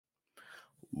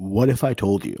What if I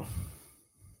told you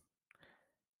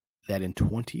that in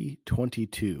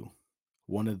 2022,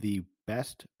 one of the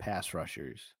best pass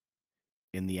rushers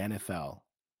in the NFL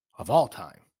of all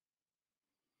time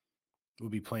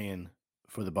would be playing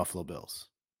for the Buffalo Bills?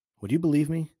 Would you believe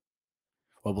me?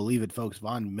 Well, believe it, folks.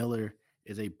 Von Miller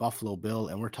is a Buffalo Bill,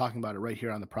 and we're talking about it right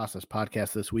here on the Process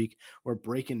Podcast this week. We're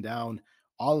breaking down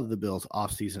all of the Bills'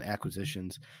 offseason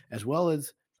acquisitions, as well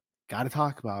as, got to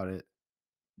talk about it,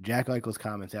 Jack Eichel's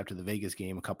comments after the Vegas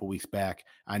game a couple weeks back.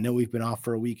 I know we've been off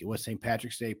for a week. It was St.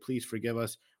 Patrick's Day. Please forgive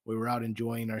us. We were out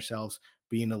enjoying ourselves,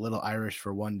 being a little Irish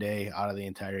for one day out of the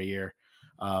entire year.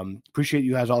 Appreciate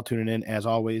you guys all tuning in. As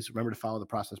always, remember to follow the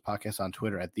Process Podcast on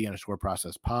Twitter at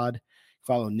 @the_processpod.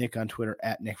 Follow Nick on Twitter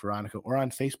at Nick Veronica, or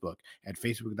on Facebook at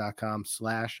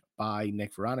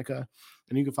facebook.com/by_Nick_Veronica.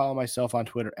 And you can follow myself on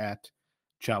Twitter at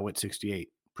Chowit68.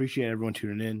 Appreciate everyone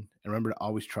tuning in, and remember to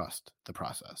always trust the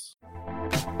process.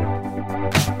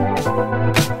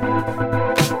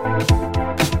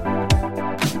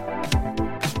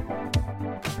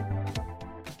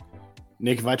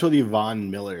 Nick, if I told you Von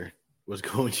Miller was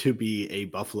going to be a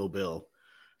Buffalo Bill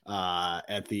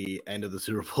at the end of the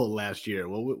Super Bowl last year,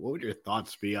 what would your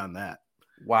thoughts be on that?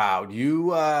 Wow. Do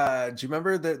you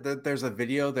remember that there's a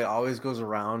video that always goes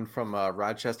around from a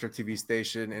Rochester TV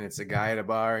station, and it's a guy at a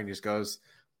bar and he just goes,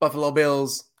 Buffalo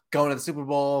Bills going to the Super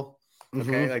Bowl.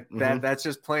 Okay. That's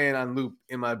just playing on loop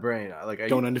in my brain.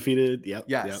 Going undefeated. Yep.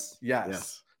 Yes.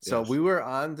 So we were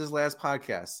on this last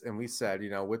podcast and we said,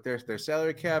 with their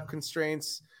salary cap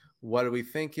constraints, what are we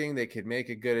thinking? They could make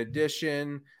a good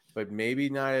addition, but maybe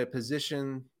not a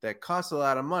position that costs a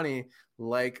lot of money,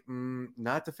 like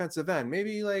not defensive end,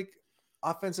 maybe like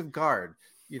offensive guard.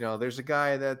 There's a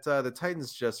guy that the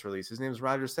Titans just released. His name is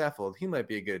Roger Saffold. He might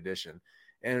be a good addition.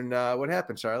 And what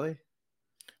happened, Charlie?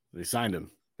 They signed him.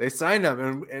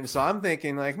 And so I'm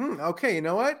thinking like, okay, you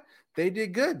know what? They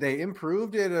did good. They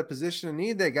improved at a position of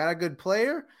need. They got a good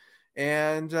player.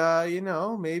 And,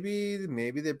 maybe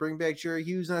they bring back Jerry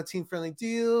Hughes on a team-friendly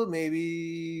deal.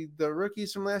 Maybe the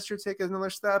rookies from last year take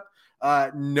another step.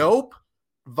 Nope.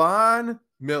 Von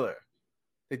Miller.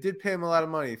 They did pay him a lot of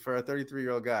money for a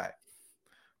 33-year-old guy.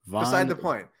 Beside the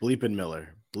point. Von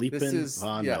Miller. This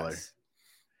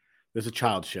is a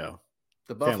child show.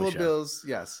 The Buffalo Bills,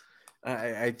 yes.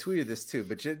 I tweeted this too,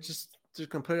 but just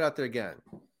gonna put it out there again.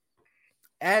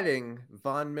 Adding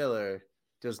Von Miller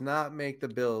does not make the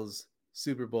Bills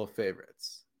Super Bowl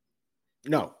favorites.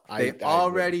 No, they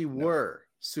already were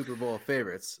Super Bowl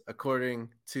favorites according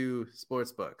to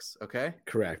sports books. Okay,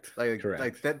 correct. Like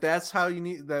that. That's how you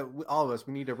need that. All of us,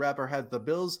 we need to wrap our heads. The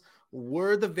Bills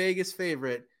were the Vegas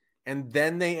favorite, and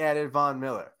then they added Von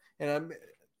Miller, and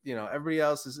everybody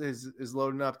else is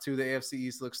loading up to the AFC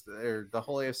East or the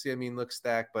whole AFC. Looks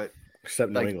stacked, but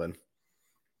except New England.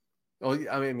 Well,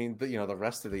 the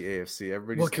rest of the AFC,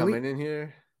 everybody's coming in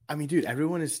here. Dude,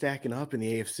 everyone is stacking up in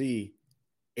the AFC,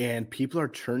 and people are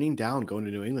turning down going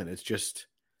to New England. It's just,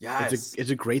 it's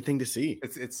a great thing to see.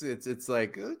 It's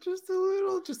like just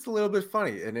a little bit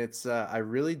funny, and it's I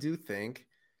really do think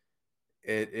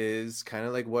it is kind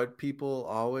of like what people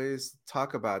always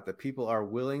talk about, that people are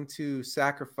willing to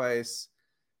sacrifice,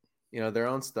 their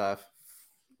own stuff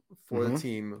for the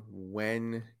team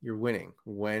when you're winning,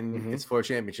 when it's for a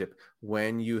championship,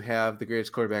 when you have the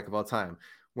greatest quarterback of all time.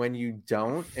 When you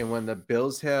don't, and when the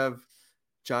Bills have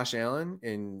Josh Allen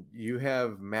and you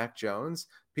have Mac Jones,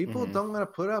 people don't want to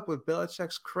put up with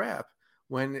Belichick's crap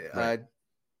when a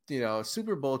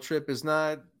Super Bowl trip is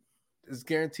not as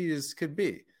guaranteed as could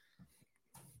be.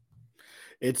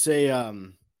 It's a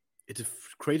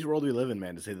crazy world we live in,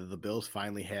 man, to say that the Bills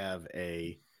finally have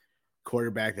a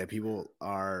quarterback that people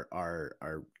are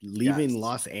leaving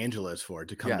Los Angeles for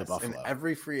to come to Buffalo. And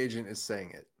every free agent is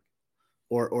saying it.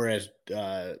 Or as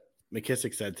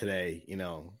McKissick said today,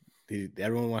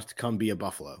 everyone wants to come be a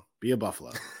Buffalo. Be a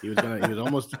Buffalo. He was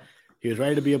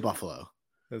ready to be a Buffalo.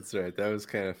 That's right. That was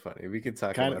kind of funny. We could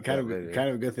talk about that later. Kind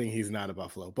of a good thing he's not a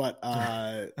Buffalo. But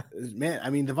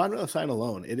man, the Von Miller sign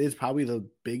alone, it is probably the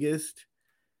biggest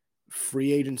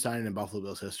free agent signing in Buffalo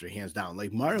Bills history, hands down.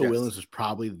 Like Mario Williams was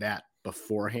probably that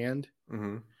beforehand.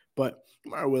 But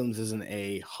Mario Williams isn't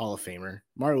a Hall of Famer.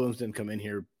 Mario Williams didn't come in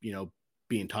here,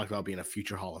 being talked about being a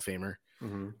future Hall of Famer.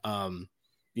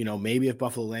 Maybe if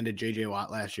Buffalo landed JJ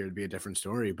Watt last year, it'd be a different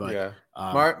story. But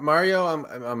Mario,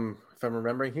 I'm if I'm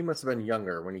remembering, he must have been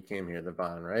younger when he came here than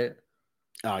Von, right?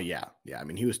 Oh yeah.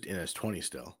 He was in his 20s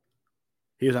still.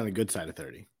 He was on the good side of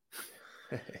 30.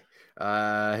 He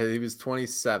was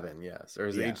 27, yes, or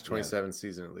his age 27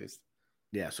 season at least.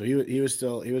 Yeah, so he was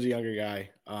a younger guy.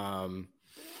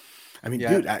 I mean,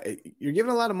 Yeah. dude, you're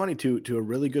giving a lot of money to a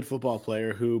really good football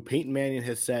player who Peyton Manning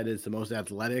has said is the most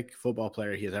athletic football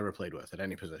player he has ever played with at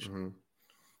any position. Mm-hmm.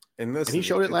 And And he listen,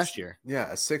 showed it last year.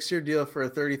 Yeah, a 6-year deal for a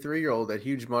 33-year-old at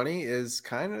huge money is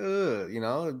kind of,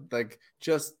 like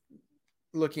just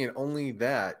looking at only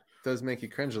that does make you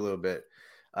cringe a little bit.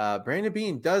 Brandon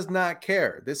Beane does not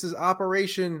care. This is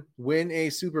Operation Win a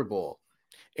Super Bowl.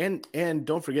 And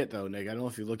don't forget, though, Nick, I don't know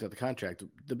if you looked at the contract.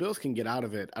 The Bills can get out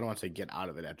of it. I don't want to say get out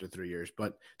of it after 3 years,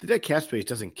 but the dead cap space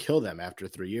doesn't kill them after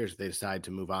 3 years if they decide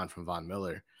to move on from Von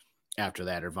Miller after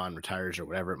that, or Von retires, or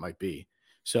whatever it might be.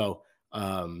 So,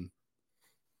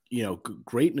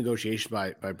 great negotiation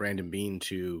by Brandon Beane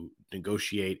to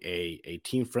negotiate a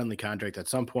team-friendly contract at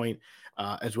some point,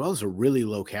 as well as a really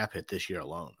low cap hit this year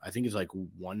alone. I think it's like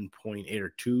 $1.8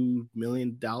 or $2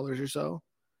 million or so.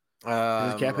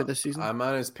 His cap hit this season. I'm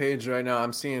on his page right now.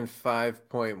 I'm seeing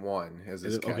 5.1 as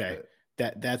his cap hit.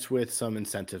 That's with some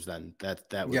incentives. Then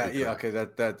that would be okay.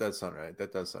 That does sound right.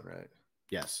 That does sound right.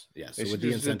 Yes. So with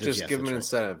the incentives, just give him an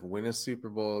incentive. Win a Super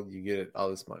Bowl, you get all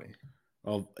this money.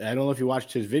 Well, I don't know if you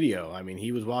watched his video. I mean,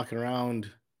 he was walking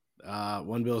around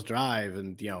One Bills Drive,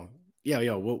 and we're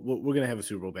gonna have a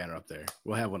Super Bowl banner up there.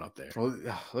 We'll have one up there. Well,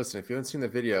 listen, if you haven't seen the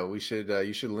video, you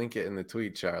should link it in the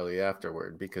tweet, Charlie,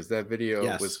 afterward, because that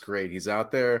video was great. He's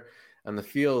out there on the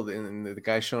field, and the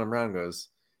guy showing him around goes,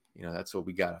 that's what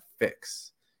we gotta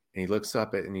fix. And he looks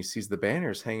up and he sees the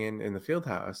banners hanging in the field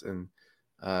house, and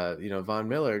Von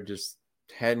Miller just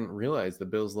hadn't realized the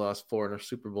Bills lost 4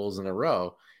 Super Bowls in a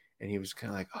row, and he was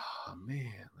kind of like, oh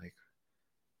man, like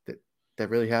that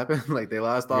really happened. Like they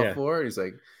lost all 4. He's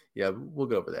like, yeah, we'll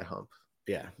get over that hump.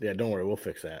 Yeah. Don't worry, we'll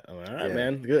fix that. I'm like, all right,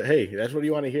 man. Good. Hey, that's what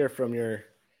you want to hear from your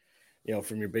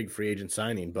big free agent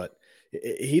signing. But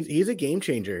he's a game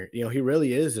changer. He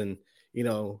really is. And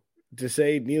needless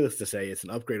to say, it's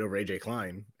an upgrade over AJ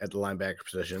Klein at the linebacker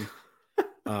position.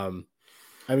 I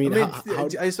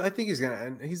think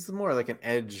he's more like an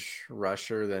edge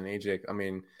rusher than AJ. I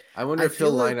mean, I wonder if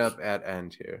he'll line up at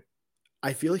end here.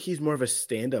 I feel like he's more of a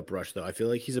stand-up rush, though. I feel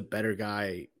like he's a better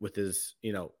guy with his,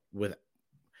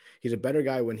 he's a better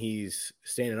guy when he's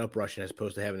standing up rushing as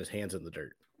opposed to having his hands in the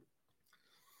dirt.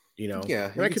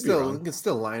 Yeah, he can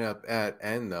still line up at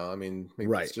end, though. I mean,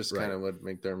 it's just kind of what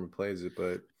McDermott plays it.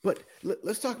 But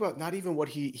let's talk about not even what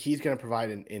he's going to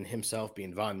provide in himself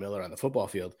being Von Miller on the football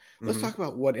field. Let's talk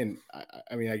about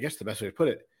I guess the best way to put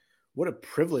it, what a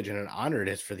privilege and an honor it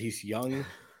is for these young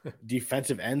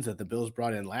defensive ends that the Bills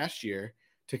brought in last year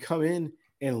to come in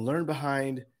and learn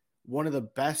behind one of the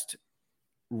best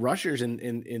rushers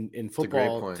in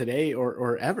football today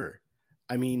or ever.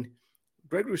 I mean,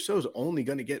 Greg Rousseau's only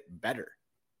going to get better.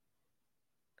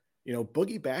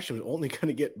 Boogie Basham's only going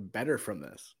to get better from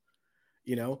this.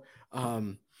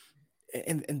 And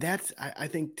that's I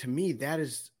think to me that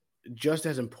is just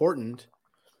as important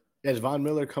as Von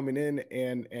Miller coming in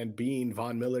and being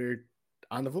Von Miller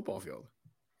on the football field.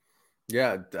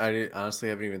 Yeah, I honestly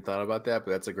haven't even thought about that,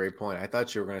 but that's a great point. I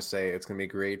thought you were going to say it's going to be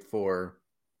great for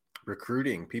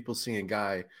recruiting. People seeing a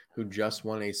guy who just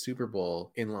won a Super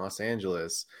Bowl in Los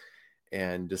Angeles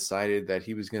and decided that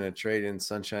he was going to trade in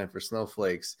sunshine for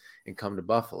snowflakes and come to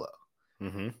Buffalo.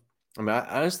 Mm-hmm. I mean,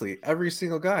 honestly, every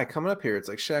single guy coming up here, it's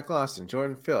like Shaq Lawson,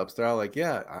 Jordan Phillips. They're all like,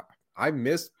 yeah, I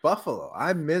miss Buffalo.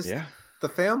 I miss the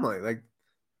family. Like,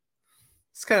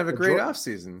 it's kind of a great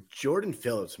offseason. Jordan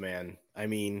Phillips, man. I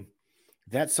mean,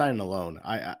 that signing alone,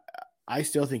 I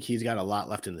still think he's got a lot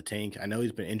left in the tank. I know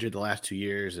he's been injured the last 2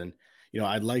 years, and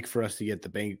I'd like for us to get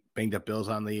the banged up Bills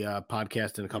on the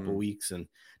podcast in a couple of weeks and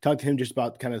talk to him just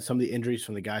about kind of some of the injuries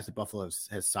from the guys that Buffalo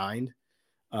has signed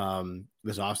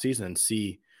this offseason and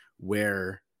see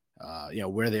where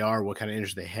they are, what kind of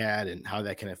injuries they had, and how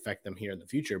that can affect them here in the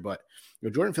future. But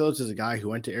Jordan Phillips is a guy who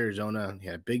went to Arizona. He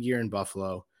had a big year in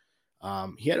Buffalo.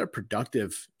 He had a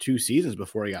productive 2 seasons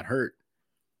before he got hurt.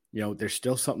 There's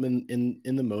still something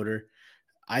in the motor.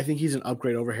 I think he's an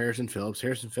upgrade over Harrison Phillips.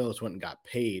 Harrison Phillips went and got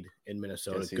paid in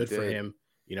Minnesota. Yes, good for him.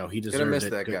 He deserved gonna miss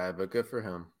that guy, but good for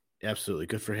him. Absolutely,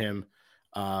 good for him.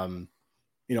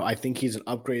 I think he's an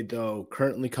upgrade though.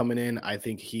 Currently coming in, I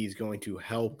think he's going to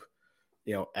help.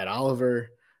 At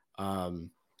Oliver. And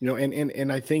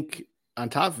I think on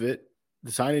top of it,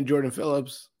 the signing Jordan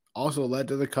Phillips also led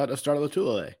to the cut of Star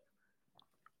Lotulelei,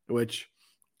 which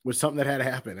was something that had to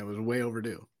happen. It was way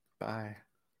overdue. Bye.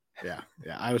 Yeah,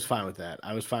 I was fine with that.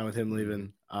 I was fine with him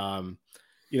leaving. And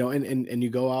you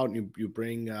go out and you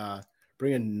bring a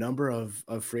number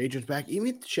of free agents back.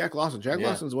 Even Shaq Lawson.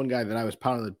 Lawson's one guy that I was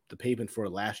pounding the pavement for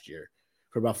last year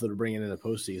for Buffalo to bring in the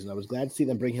postseason. I was glad to see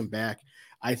them bring him back.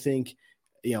 I think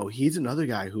he's another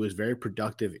guy who is very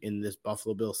productive in this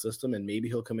Buffalo Bills system, and maybe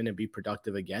he'll come in and be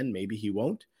productive again. Maybe he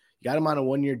won't. You got him on a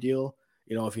 1-year deal.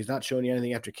 If he's not showing you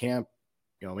anything after camp,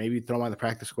 maybe throw him on the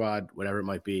practice squad, whatever it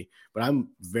might be. But I'm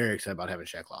very excited about having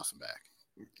Shaq Lawson back.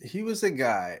 He was a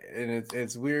guy, and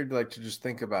it's weird, like, to just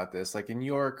think about this. Like, in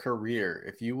your career,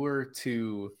 if you were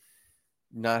to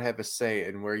not have a say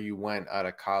in where you went out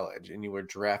of college and you were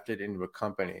drafted into a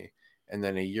company, and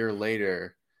then a year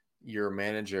later your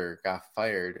manager got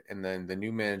fired, and then the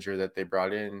new manager that they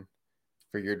brought in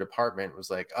for your department was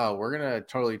like, oh, we're going to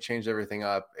totally change everything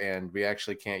up, and we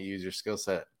actually can't use your skill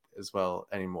set as well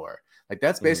anymore. Like,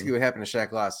 that's basically what happened to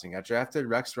Shaq Lawson. He got drafted.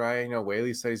 Rex Ryan,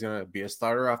 Whaley said he's going to be a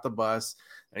starter off the bus,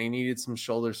 and he needed some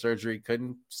shoulder surgery,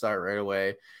 couldn't start right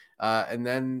away. And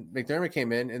then McDermott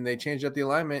came in, and they changed up the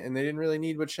alignment, and they didn't really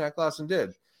need what Shaq Lawson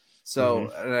did. So,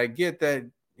 and I get that,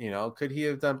 could he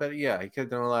have done better? Yeah, he could have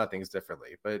done a lot of things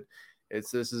differently, but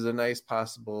this is a nice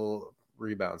possible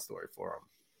rebound story for him.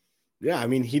 Yeah, I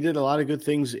mean, he did a lot of good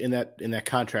things in that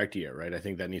contract year, right? I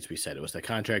think that needs to be said. It was the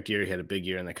contract year. He had a big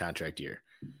year in the contract year.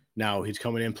 Now he's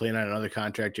coming in, playing on another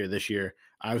contract year this year,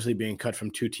 obviously being cut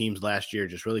from 2 teams last year,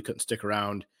 just really couldn't stick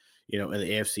around, in the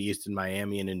AFC East in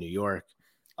Miami and in New York.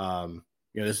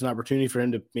 This is an opportunity for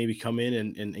him to maybe come in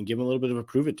and give him a little bit of a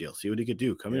prove it deal, see what he could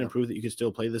do. Come in and prove that you could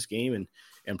still play this game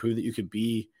and prove that you could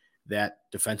be that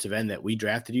defensive end that we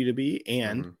drafted you to be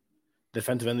and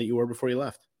defensive end that you were before you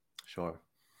left. Sure.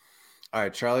 All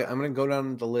right, Charlie, I'm going to go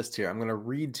down the list here. I'm going to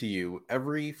read to you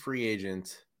every free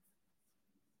agent,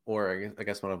 or I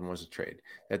guess one of them was a trade,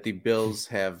 that the Bills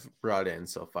have brought in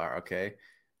so far, okay?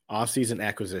 Offseason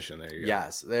acquisition, there you go.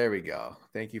 Yes, there we go.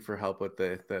 Thank you for help with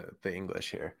the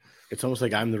English here. It's almost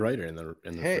like I'm the writer in the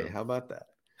Hey, film. How about that?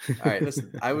 All right,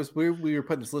 listen, we were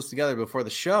putting this list together before the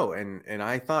show, and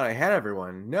I thought I had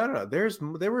everyone. No, there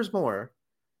was more.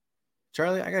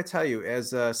 Charlie, I got to tell you,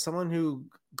 as someone who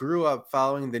grew up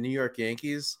following the New York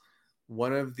Yankees,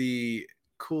 one of the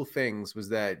cool things was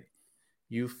that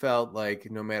you felt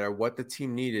like no matter what the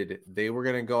team needed, they were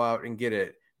going to go out and get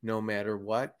it no matter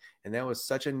what. And that was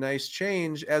such a nice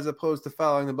change as opposed to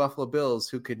following the Buffalo Bills,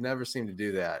 who could never seem to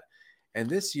do that. And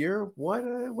this year, what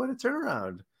a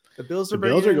turnaround. The Bills are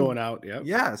going out. Yep.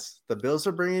 Yes, the Bills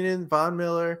are bringing in Von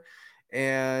Miller.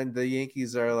 And the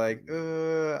Yankees are like,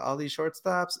 all these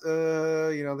shortstops,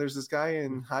 there's this guy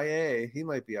in high A. He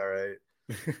might be all right.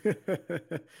 I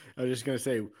was just going to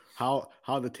say how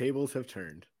the tables have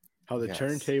turned, how the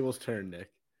turntables turned,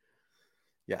 Nick.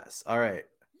 Yes. All right.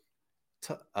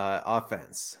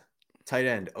 Offense. Tight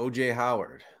end, O.J.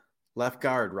 Howard. Left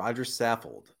guard, Roger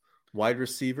Saffold. Wide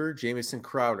receiver, Jamison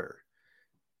Crowder.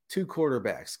 2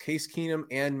 quarterbacks, Case Keenum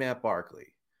and Matt Barkley.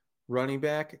 Running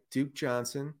back, Duke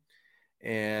Johnson.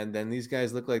 And then these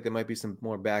guys look like there might be some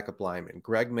more backup linemen,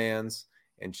 Greg Manns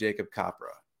and Jacob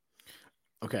Capra.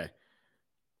 Okay. Do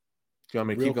you want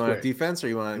me to keep going at defense, or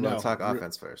you want to talk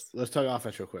offense first? Let's talk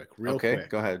offense real quick. Okay,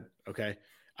 go ahead. Okay.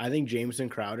 I think Jamison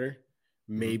Crowder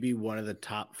may be one of the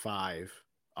top 5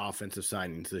 offensive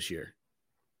signings this year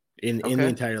in the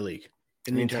entire league.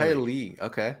 In the entire league.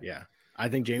 Okay. Yeah. I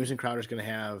think Jamison Crowder is going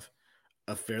to have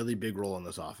a fairly big role in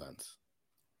this offense.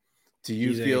 Do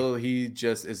you feel he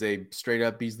just is a straight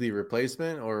up Beasley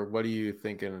replacement, or what are you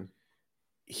thinking?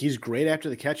 He's great after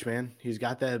the catch, man. He's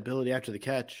got that ability after the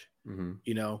catch.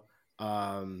 He's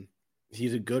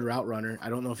a good route runner.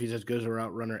 I don't know if he's as good as a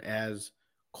route runner as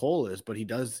Cole is, but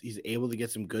he's able to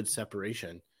get some good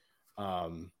separation.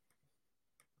 So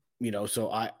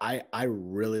I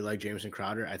really like Jamison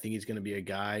Crowder. I think he's going to be a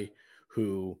guy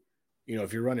who,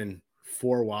 if you're running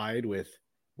 4 wide with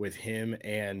him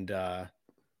and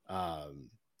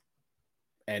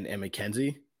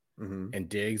McKenzie and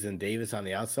Diggs and Davis on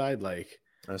the outside, like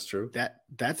that's true.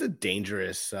 That's a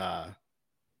dangerous wide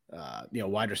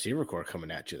receiver core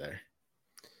coming at you there.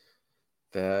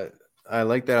 That I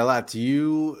like that a lot.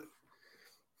 I'm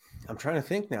trying to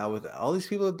think now with all these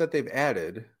people that they've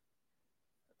added,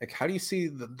 like how do you see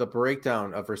the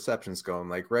breakdown of receptions going?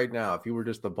 Like right now, if you were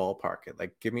just the ballpark it,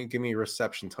 like give me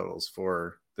reception totals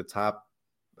for the top,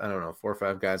 I don't know, 4 or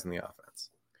 5 guys in the offense.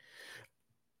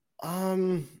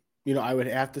 I would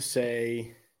have to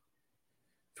say,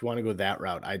 if you want to go that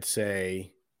route, I'd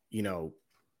say,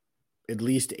 at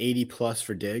least 80 plus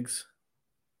for Diggs.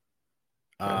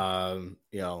 Okay.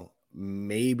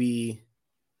 Maybe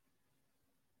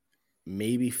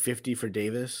 50 for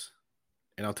Davis.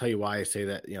 And I'll tell you why I say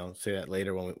that, say that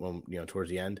later when towards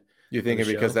the end. You think it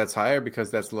because that's higher, because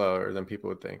that's lower than people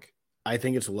would think? I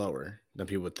think it's lower than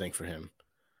people would think for him.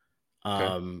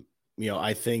 Okay.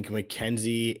 I think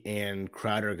McKenzie and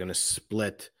Crowder are going to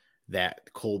split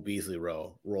that Cole Beasley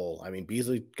role. I mean,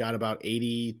 Beasley got about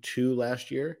 82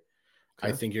 last year. Okay.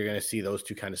 I think you're going to see those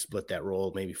two kind of split that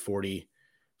role, maybe 40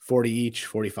 each,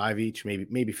 45 each,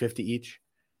 maybe 50 each.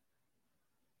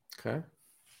 Okay.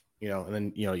 And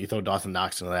then, you throw Dawson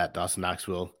Knox into that. Dawson Knox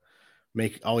will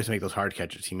always make those hard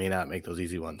catches. He may not make those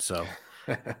easy ones. So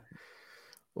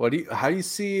how do you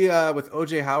see with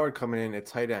OJ Howard coming in at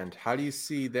tight end? How do you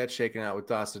see that shaking out with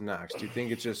Dawson Knox? Do you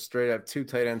think it's just straight up 2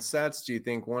 tight end sets? Do you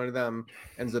think one of them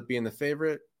ends up being the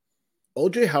favorite?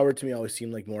 OJ Howard to me always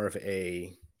seemed like more of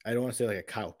I don't want to say like a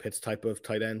Kyle Pitts type of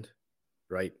tight end,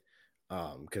 right?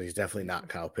 Because he's definitely not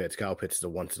Kyle Pitts. Kyle Pitts is a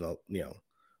once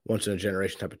in a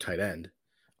generation type of tight end.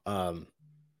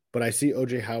 But I see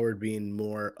OJ Howard being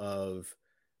more of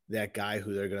that guy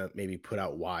who they're going to maybe put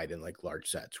out wide in like large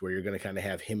sets where you're going to kind of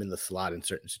have him in the slot in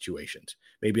certain situations,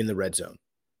 maybe in the red zone,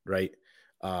 right?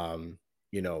 I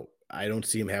don't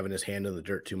see him having his hand in the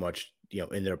dirt too much,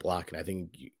 in their block. And I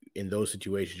think in those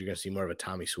situations, you're going to see more of a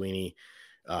Tommy Sweeney,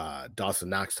 Dawson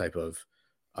Knox type of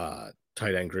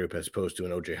tight end group as opposed to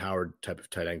an OJ Howard type of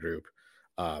tight end group.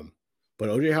 But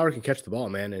OJ Howard can catch the ball,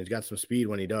 man, and he's got some speed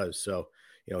when he does. So,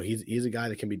 he's a guy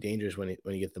that can be dangerous when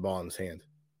he gets the ball in his hand.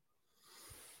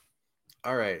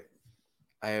 All right.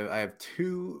 I have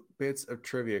 2 bits of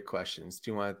trivia questions. Do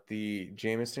you want the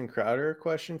Jamison Crowder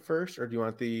question first, or do you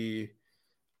want the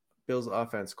Bills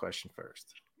offense question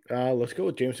first? Let's go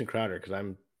with Jamison Crowder because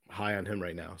I'm high on him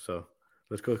right now. So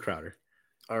let's go with Crowder.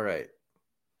 All right.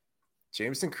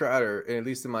 Jamison Crowder, at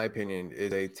least in my opinion,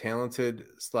 is a talented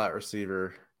slot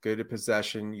receiver, good at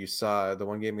possession. You saw the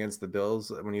one game against the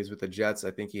Bills when he was with the Jets.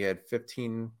 I think he had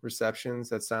 15 receptions.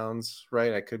 That sounds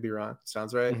right. I could be wrong.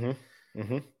 Sounds right.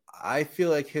 Mm-hmm. I feel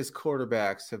like his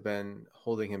quarterbacks have been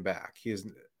holding him back. He is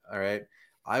all right.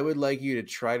 I would like you to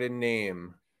try to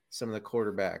name some of the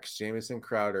quarterbacks Jamison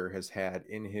Crowder has had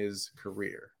in his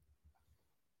career.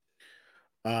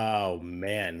 Oh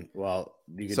man. Well,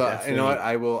 you know what?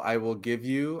 I will give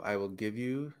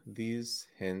you these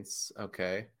hints.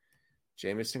 Okay.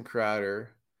 Jamison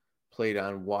Crowder played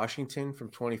on Washington from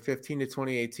 2015 to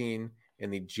 2018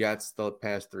 and the Jets the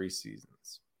past 3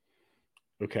 seasons.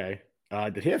 Okay.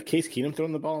 Did he have Case Keenum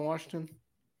throwing the ball in Washington?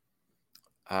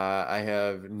 I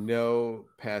have no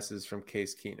passes from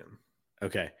Case Keenum.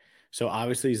 Okay. So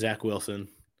obviously Zach Wilson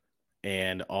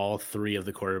and all 3 of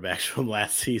the quarterbacks from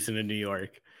last season in New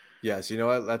York. Yes, you know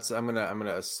what? I'm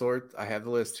gonna sort. I have the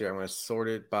list here. I'm gonna sort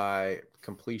it by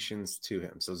completions to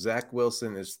him. So Zach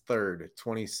Wilson is 3rd,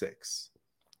 26.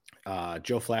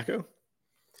 Joe Flacco.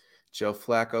 Joe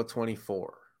Flacco,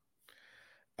 24.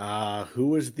 Who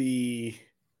was the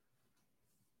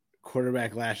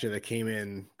quarterback last year that came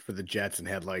in for the Jets and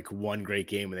had like one great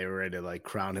game and they were ready to like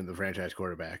crown him the franchise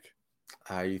quarterback?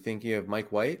 You thinking of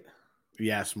Mike White?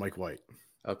 Yes, Mike White.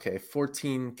 Okay,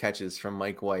 14 catches from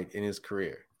Mike White in his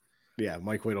career. Yeah,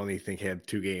 Mike White only had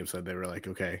 2 games, so they were like,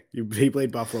 okay, he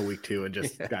played Buffalo week 2 and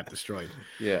just got destroyed.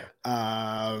 Yeah.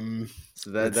 So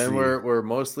then we're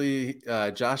mostly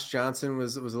Josh Johnson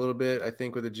was a little bit, I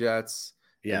think, with the Jets.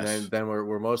 Yes. And then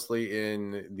we're mostly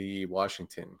in the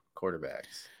Washington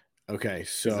quarterbacks. Okay,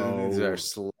 so these are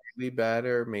slightly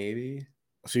better, maybe.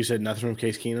 So you said nothing from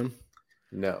Case Keenum?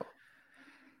 No.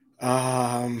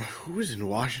 Who was in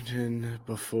Washington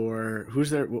before? Who's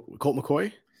there? Colt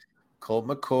McCoy? Colt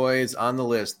McCoy is on the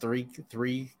list.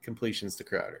 Three completions to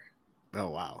Crowder. Oh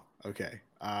wow. Okay.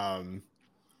 And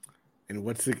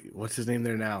what's his name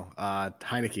there now?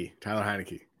 Heineke, Tyler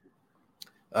Heineke.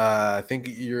 I think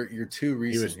you're too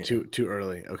recent. He was too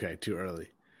early. Okay, too early.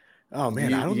 Oh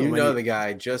man, I don't know. You know the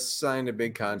guy just signed a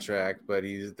big contract, but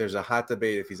there's a hot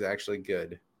debate if he's actually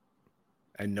good.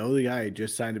 I know the guy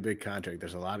just signed a big contract.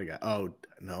 There's a lot of guys. Oh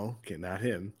no, okay, not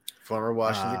him. Former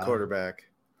Washington quarterback.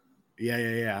 Yeah.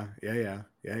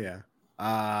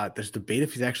 There's debate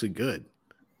if he's actually good,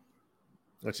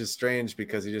 which is strange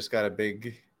because he just got a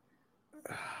big.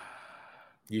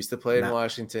 Used to play in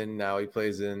Washington. Now he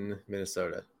plays in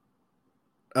Minnesota.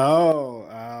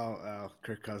 Oh,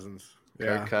 Kirk Cousins.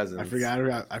 Kirk Cousins.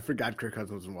 I forgot Kirk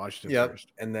Cousins was in Washington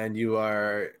first. And then you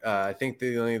are, I think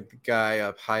the only guy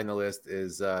up high in the list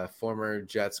is former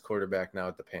Jets quarterback now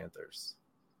at the Panthers.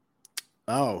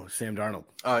 Oh, Sam Darnold.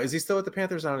 Is he still at the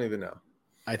Panthers? I don't even know.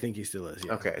 I think he still is.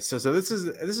 Yeah. Okay, so this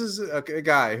is a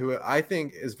guy who I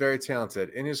think is very talented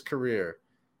in his career.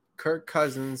 Kirk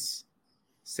Cousins,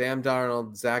 Sam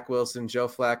Darnold, Zach Wilson, Joe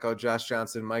Flacco, Josh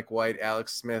Johnson, Mike White,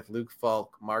 Alex Smith, Luke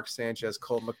Falk, Mark Sanchez,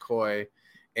 Colt McCoy,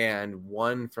 and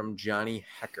one from Johnny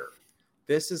Hecker.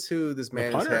 This is who this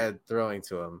man has had throwing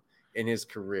to him in his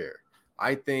career.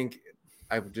 I think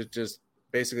I'm just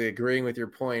basically agreeing with your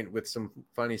point with some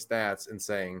funny stats and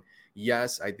saying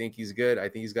Yes, I think he's good. I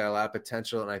think he's got a lot of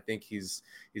potential, and I think he's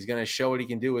going to show what he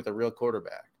can do with a real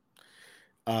quarterback.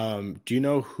 Do you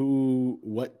know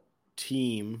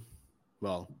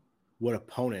what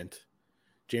opponent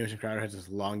Jamison Crowder has his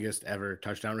longest ever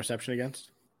touchdown reception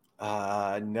against?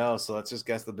 No, so let's just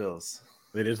guess the Bills.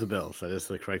 It is the Bills. That is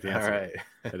the correct answer. All right.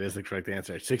 That is the correct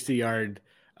answer. 60-yard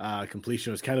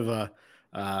completion was kind of a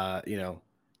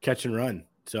catch and run.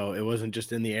 So it wasn't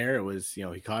just in the air. It was,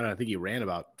 he caught it. I think he ran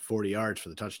about 40 yards for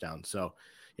the touchdown. So,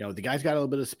 the guy's got a little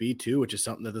bit of speed too, which is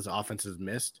something that this offense has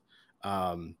missed.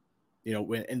 And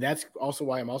that's also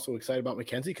why I'm also excited about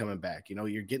McKenzie coming back.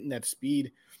 You're getting that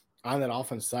speed on that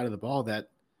offense side of the ball that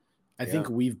I think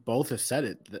we've both have said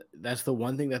it. That's the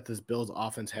one thing that this Bills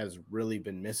offense has really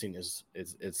been missing is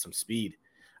some speed.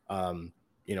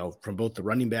 From both the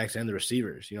running backs and the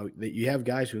receivers. You have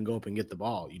guys who can go up and get the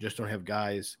ball. You just don't have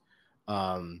guys.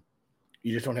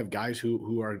 You just don't have guys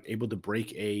who are able to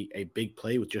break a big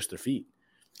play with just their feet.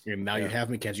 And now you have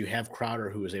McKenzie, you have Crowder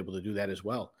who is able to do that as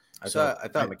well. I thought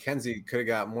McKenzie could have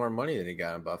got more money than he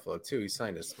got in Buffalo too. He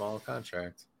signed a small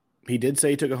contract. He did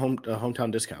say he took a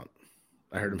hometown discount.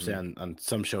 I heard him say on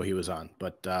some show he was on,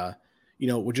 but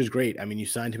which is great. I mean, you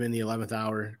signed him in the 11th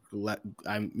hour.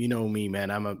 Me, man.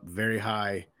 I'm a very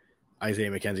high Isaiah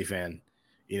McKenzie fan.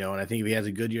 And I think if he has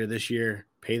a good year this year,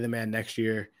 pay the man next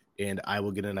year, and I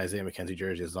will get an Isaiah McKenzie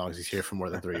jersey as long as he's here for more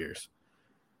than 3 years.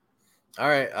 All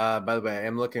right. By the way, I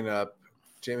am looking up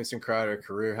Jamison Crowder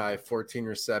career high 14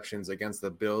 receptions against the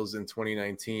Bills in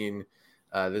 2019.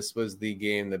 This was the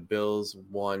game the Bills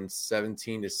won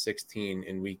 17-16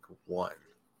 in week 1.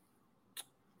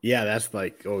 Yeah, that's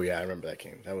like, oh yeah, I remember that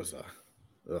game. That was an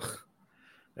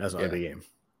ugly game.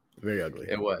 Very ugly.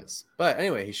 It was. But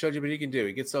anyway, he showed you what he can do.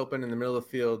 He gets open in the middle of the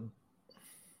field,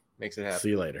 makes it happen. See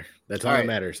you later. That's all that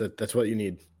matters. That's what you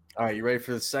need. All right, you ready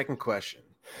for the second question?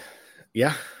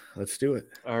 Yeah, let's do it.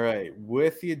 All right.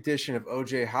 With the addition of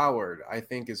O.J. Howard, I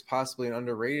think is possibly an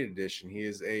underrated addition. He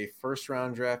is a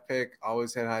first-round draft pick,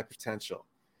 always had high potential.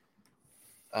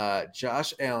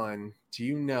 Josh Allen, do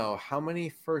you know how many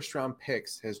first-round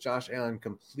picks has Josh Allen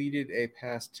completed a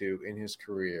pass to in his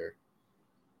career?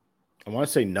 I want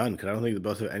to say none because I don't think they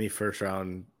both have any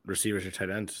first-round receivers or tight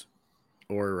ends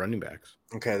or running backs.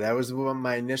 Okay, that was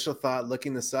my initial thought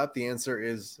looking this up. The answer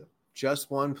is just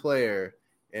one player,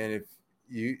 and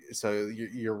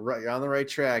you're right, you're on the right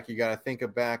track. You got to think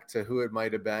back to who it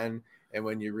might have been, and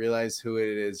when you realize who it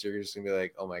is, you're just gonna be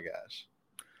like, "Oh my gosh!"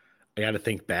 I got to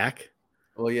think back.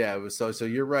 Well, yeah, it was so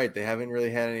you're right. They haven't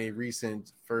really had any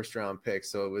recent first round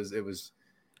picks, so it was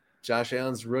Josh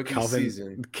Allen's rookie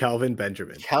season. Kelvin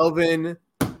Benjamin. Kelvin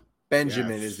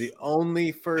Benjamin is the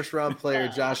only first round player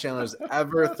Josh Allen has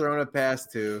ever thrown a pass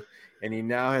to, and he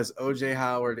now has O.J.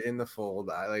 Howard in the fold.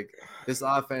 This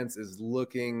offense is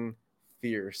looking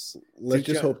fierce.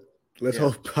 Let's hope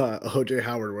O.J.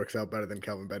 Howard works out better than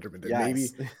Kelvin Benjamin did.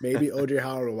 Yes. Maybe O.J.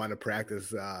 Howard will want to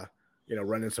practice,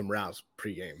 running some routes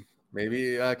pregame.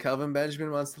 Maybe Kelvin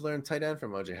Benjamin wants to learn tight end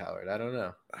from O.J. Howard. I don't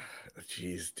know.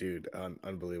 Jeez, dude,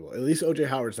 unbelievable. At least O.J.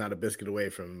 Howard's not a biscuit away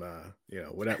from,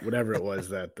 whatever it was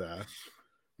that,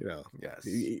 Yes.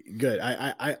 Good.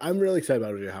 I'm really excited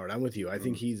about O.J. Howard. I'm with you. I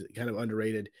think he's kind of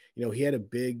underrated. He had a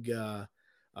big,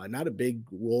 not a big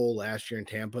role last year in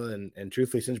Tampa, and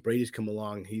truthfully, since Brady's come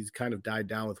along, he's kind of died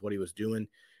down with what he was doing.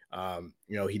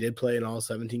 He did play in all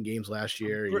 17 games last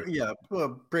year.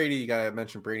 Well, Brady, you got to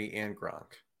mention Brady and Gronk.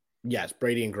 Yes,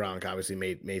 Brady and Gronk obviously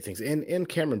made things, and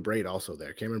Cameron Brate also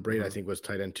there. Cameron Brate, I think, was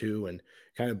tight end 2 and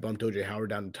kind of bumped O.J. Howard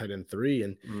down to tight end 3.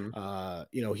 And,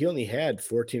 he only had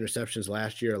 14 receptions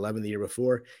last year, 11 the year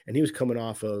before, and he was coming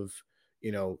off of,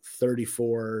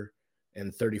 34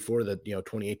 and 34 the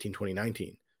 2018,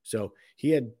 2019. So he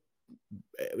had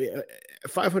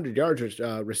 500 yards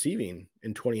receiving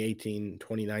in 2018,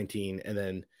 2019, and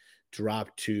then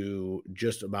dropped to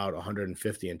just about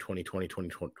 150 in 2020,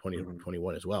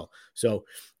 2021 as well. So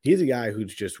he's a guy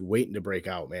who's just waiting to break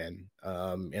out, man.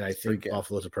 And I think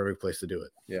Buffalo's a perfect place to do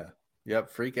it. Yeah.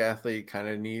 Yep. Freak athlete, kind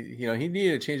of he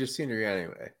needed a change of scenery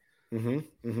anyway. All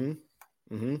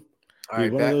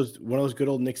right, one of those good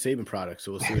old Nick Saban products.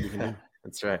 So we'll see what he can do.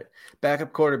 That's right.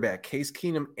 Backup quarterback, Case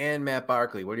Keenum and Matt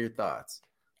Barkley. What are your thoughts?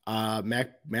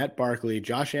 Matt Barkley,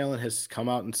 Josh Allen has come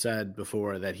out and said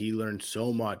before that he learned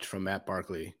so much from Matt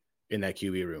Barkley in that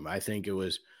QB room. I think it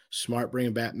was smart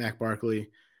bringing back Matt Barkley.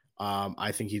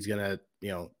 I think he's going to,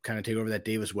 kind of take over that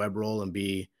Davis Webb role and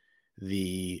be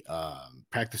the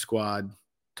practice squad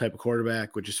type of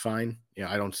quarterback, which is fine.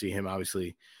 I don't see him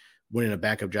obviously winning a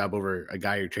backup job over a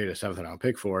guy who traded a 7th round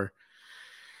pick for.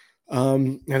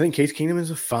 I think Case Keenum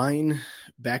is a fine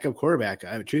backup quarterback.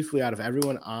 Truthfully, out of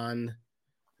everyone on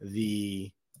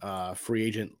the free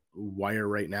agent wire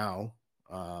right now.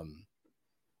 I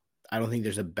don't think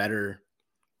there's a better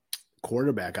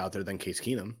quarterback out there than Case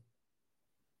Keenum.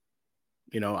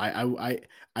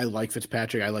 I like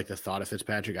Fitzpatrick. I like the thought of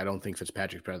Fitzpatrick. I don't think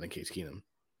Fitzpatrick's better than Case Keenum.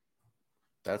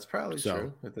 That's probably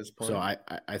true at this point. So I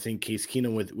think Case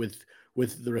Keenum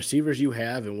with the receivers you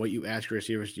have and what you ask your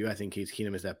receivers to do, I think Case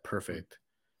Keenum is that perfect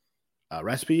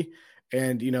recipe.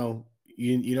 And him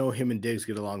and Diggs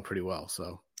get along pretty well.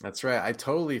 So that's right. I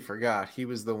totally forgot he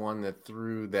was the one that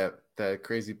threw that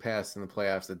crazy pass in the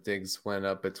playoffs that Diggs went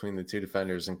up between the two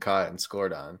defenders and caught and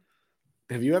scored on.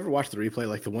 Have you ever watched the replay?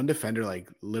 Like the one defender, like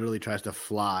literally tries to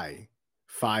fly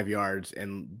 5 yards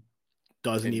and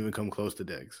doesn't even come close to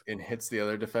Diggs and hits the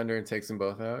other defender and takes them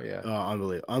both out. Yeah.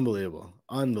 Oh, unbelievable.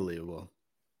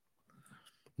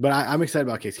 But I'm excited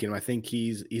about Case Keenum. I think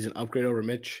he's an upgrade over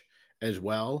Mitch as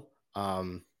well.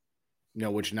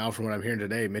 Which now from what I'm hearing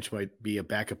today, Mitch might be a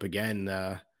backup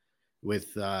again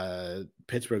with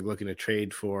Pittsburgh looking to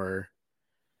trade for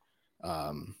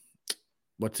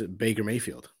Baker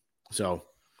Mayfield. So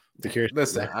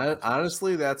listen,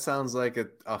 honestly, that sounds like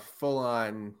a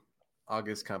full-on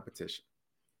August competition.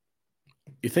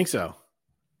 You think so?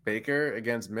 Baker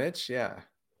against Mitch? Yeah.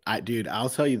 I'll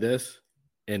tell you this,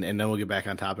 and then we'll get back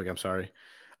on topic. I'm sorry.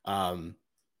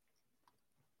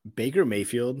 Baker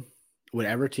Mayfield,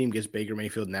 whatever team gets Baker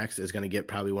Mayfield next, is going to get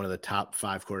probably one of the top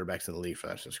 5 quarterbacks in the league for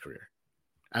the rest of his career.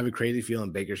 I have a crazy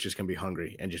feeling Baker's just going to be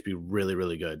hungry and just be really,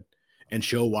 really good and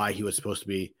show why he was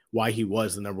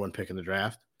the number 1 pick in the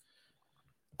draft,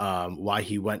 why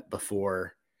he went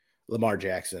before Lamar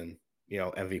Jackson,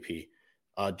 MVP,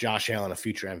 Josh Allen, a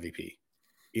future MVP,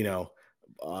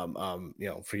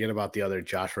 forget about the other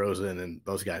Josh Rosen and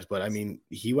those guys. But I mean,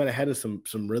 he went ahead of some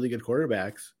really good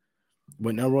quarterbacks,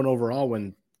 went number 1 overall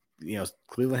when,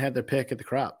 Cleveland had their pick at the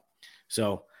crop.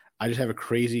 So I just have a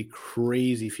crazy,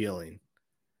 crazy feeling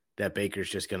that Baker's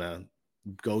just going to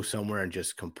go somewhere and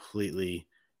just completely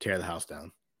tear the house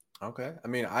down. Okay. I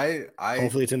mean, I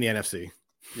hopefully it's in the NFC.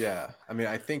 Yeah. I mean,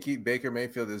 I think Baker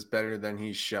Mayfield is better than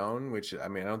he's shown, which, I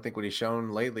mean, I don't think what he's shown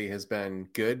lately has been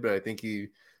good, but I think he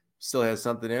still has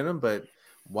something in him. But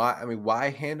why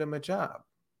hand him a job?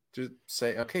 Just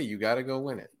say, okay, you got to go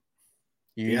win it.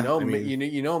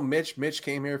 Mitch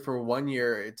came here for 1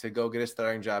 year to go get a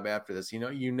starting job after this. He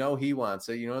wants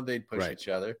it. They'd push each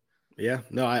other. Yeah,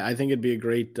 no, I think it'd be a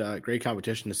great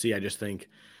competition to see. I just think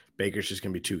Baker's just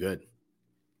going to be too good.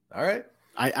 All right.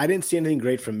 I didn't see anything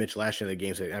great from Mitch last year in the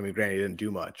games. I mean, granted, he didn't do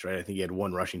much, right? I think he had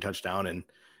 1 rushing touchdown and,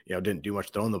 didn't do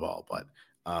much throwing the ball. But,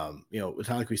 it's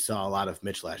not like we saw a lot of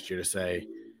Mitch last year to say,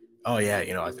 oh,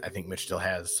 yeah, I think Mitch still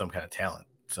has some kind of talent.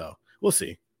 So we'll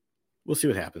see. We'll see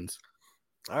what happens.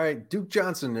 All right, Duke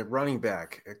Johnson at running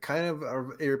back, kind of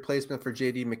a replacement for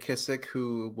J.D. McKissick,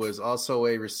 who was also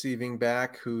a receiving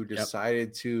back who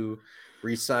decided to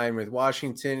re-sign with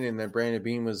Washington, and then Brandon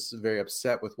Beane was very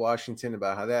upset with Washington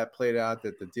about how that played out,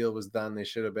 that the deal was done, they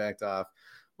should have backed off.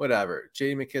 Whatever.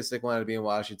 J.D. McKissick wanted to be in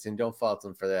Washington. Don't fault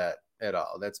him for that at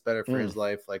all. That's better for his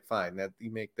life. Like, fine, that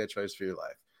you make that choice for your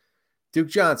life. Duke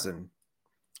Johnson.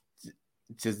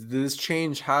 Does this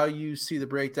change how you see the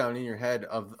breakdown in your head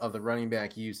of the running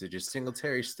back usage? Is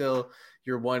Singletary still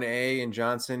your 1A and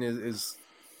Johnson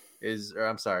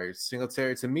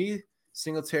Singletary, to me,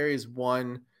 Singletary is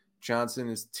 1, Johnson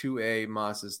is 2A,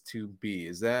 Moss is 2B.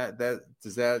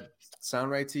 Does that sound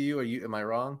right to you? Am I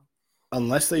wrong?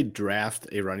 Unless they draft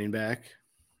a running back,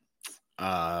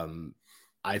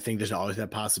 I think there's always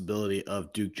that possibility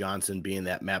of Duke Johnson being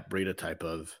that Matt Breida type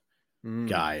of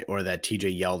guy or that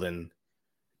TJ Yeldon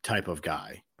type of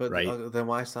guy. But right? Then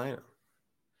why sign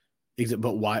him?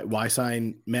 But why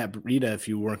sign Matt Breida if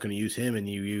you weren't going to use him and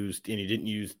you didn't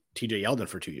use TJ Yeldon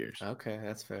for 2 years? Okay,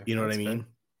 that's fair. You know what I mean? Fair.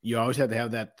 You always have to have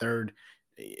that third.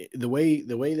 The way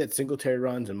that Singletary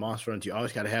runs and Moss runs, you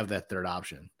always got to have that third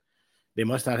option. They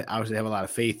must not obviously have a lot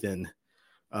of faith in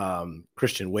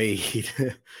Christian Wade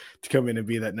to come in and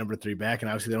be that number 3 back, and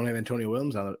obviously they don't have Antonio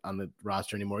Williams on the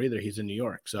roster anymore either. He's in New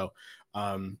York, so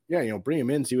bring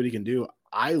him in, see what he can do.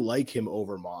 I like him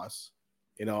over Moss.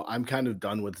 I'm kind of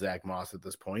done with Zach Moss at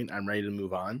this point. I'm ready to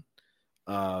move on.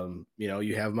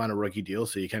 You have him on a rookie deal,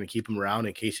 so you kind of keep him around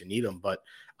in case you need him. But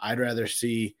I'd rather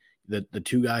see the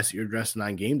 2 guys that you're dressing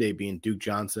on game day being Duke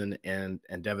Johnson and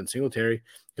Devin Singletary,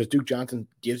 because Duke Johnson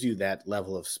gives you that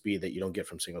level of speed that you don't get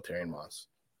from Singletary and Moss.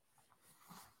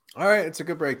 All right, it's a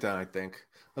good breakdown, I think.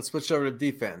 Let's switch over to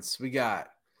defense. We had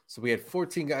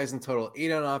 14 guys in total,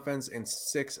 8 on offense and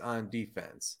 6 on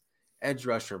defense. Edge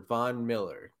rusher, Von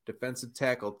Miller. Defensive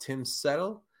tackle, Tim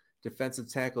Settle. Defensive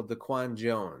tackle, Daquan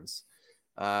Jones.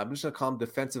 I'm just going to call him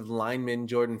defensive lineman,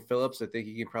 Jordan Phillips. I think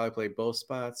he can probably play both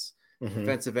spots.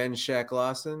 defensive end Shaq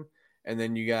Lawson, and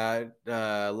then you got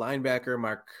linebacker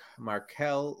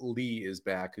Markel Lee is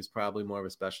back, who's probably more of a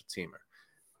special teamer.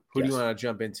 Who do you want to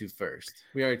jump into first?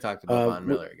 We already talked about Von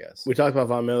Miller, I guess. We talked about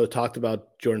Von Miller, talked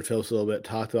about Jordan Phillips a little bit,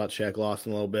 talked about Shaq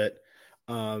Lawson a little bit.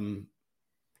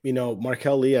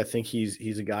 Markel Lee, I think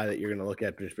he's a guy that you're going to look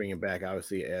at just bringing back,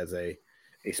 obviously, as a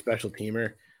special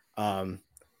teamer.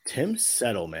 Tim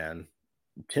Settle, man.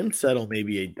 Tim Settle may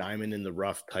be a diamond in the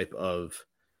rough type of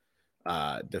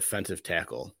defensive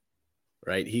tackle,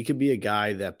 right? He could be a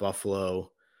guy that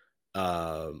Buffalo,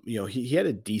 he had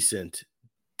a decent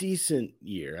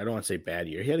year. I don't want to say bad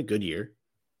year. He had a good year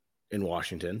in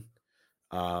Washington.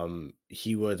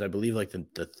 He was, I believe, like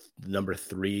the number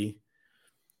 3,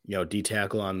 D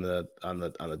tackle on the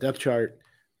depth chart,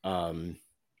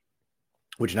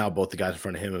 which now both the guys in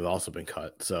front of him have also been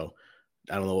cut. So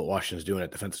I don't know what Washington's doing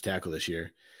at defensive tackle this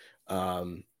year.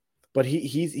 But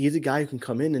he's a guy who can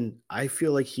come in, and I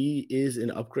feel like he is an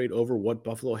upgrade over what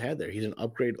Buffalo had there. He's an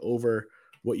upgrade over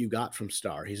what you got from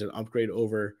Starr. He's an upgrade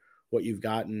over what you've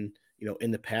gotten,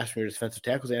 in the past from your defensive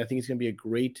tackles. And I think he's going to be a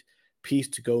great piece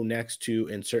to go next to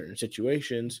in certain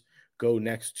situations, go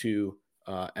next to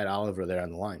Ed Oliver there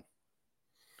on the line.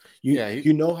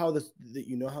 You know how these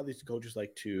coaches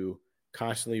like to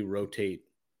constantly rotate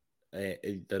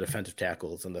the defensive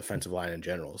tackles and the defensive line in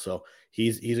general. So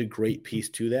he's a great piece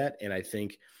to that. And I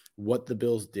think what the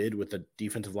Bills did with the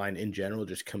defensive line in general,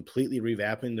 just completely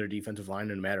revamping their defensive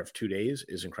line in a matter of 2 days,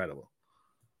 is incredible.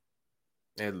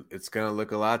 And it's going to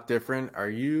look a lot different.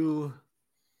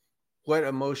 What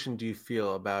emotion do you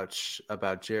feel about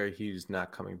Jerry Hughes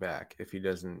not coming back if he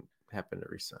doesn't happen to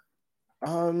resign?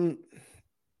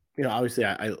 Obviously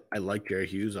I like Jerry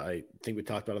Hughes. I think we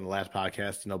talked about on the last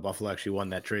podcast, Buffalo actually won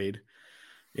that trade,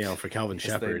 for Calvin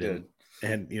Shepard.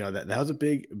 And that was a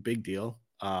big deal.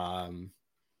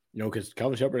 Because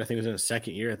Calvin Shepard, I think, was in his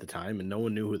second year at the time, and no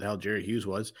one knew who the hell Jerry Hughes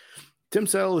was. Tim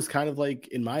Settle is kind of like,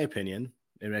 in my opinion,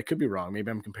 and I could be wrong, maybe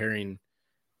I'm comparing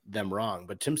them wrong,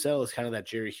 but Tim Settle is kind of that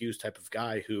Jerry Hughes type of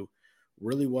guy who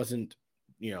really wasn't,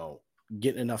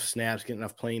 getting enough snaps, getting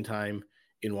enough playing time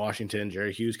in Washington.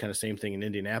 Jerry Hughes, kind of same thing in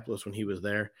Indianapolis when he was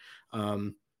there.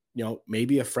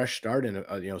 Maybe a fresh start and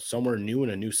somewhere new in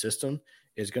a new system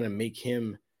is going to make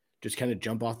him just kind of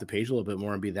jump off the page a little bit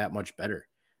more and be that much better.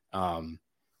 I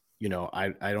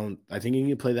think he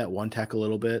can play that one tech a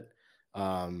little bit.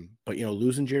 But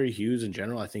losing Jerry Hughes in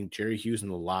general, I think Jerry Hughes in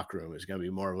the locker room is going to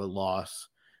be more of a loss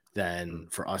than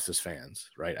for us as fans,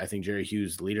 right? I think Jerry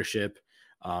Hughes' leadership,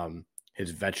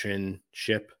 his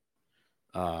veteranship,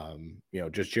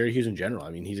 just Jerry Hughes in general.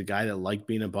 I mean, he's a guy that liked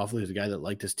being in Buffalo. He's a guy that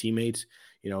liked his teammates,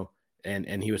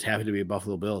 and he was happy to be a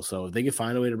Buffalo Bill. So if they can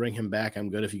find a way to bring him back, I'm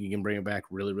good. If you can bring him back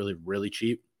really, really, really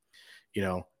cheap,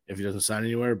 if he doesn't sign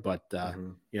anywhere, but I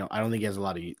don't think he has a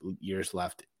lot of years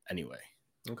left anyway.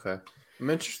 Okay. I'm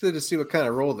interested to see what kind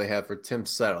of role they have for Tim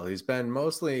Settle. He's been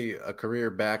mostly a career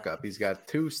backup. He's got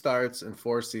 2 starts in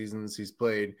 4 seasons. He's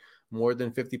played more than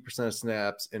 50% of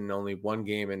snaps in only 1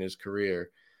 game in his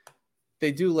career.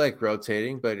 They do like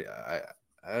rotating, but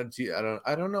I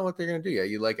don't know what they're going to do yet.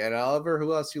 You like Ed Oliver?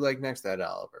 Who else you like next to Ed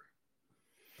Oliver?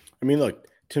 I mean, look,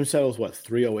 Tim Settle's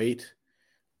 308.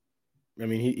 I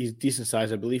mean, he's decent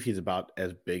size. I believe he's about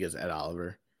as big as Ed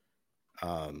Oliver.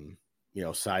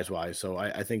 Size-wise. So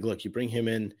I think, look, you bring him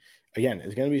in, again,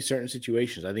 it's going to be certain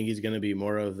situations. I think he's going to be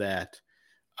more of that,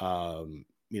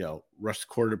 rush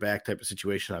quarterback type of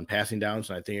situation on passing downs.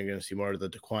 And I think you're going to see more of the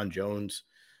Daquan Jones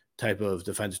type of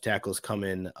defensive tackles come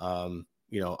in, on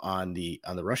the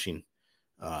rushing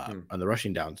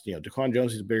downs. Daquan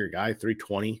Jones is a bigger guy,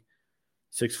 320,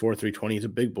 6'4", 320. He's a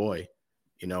big boy.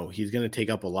 He's going to take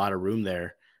up a lot of room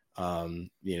there, and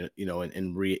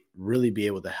really be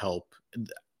able to help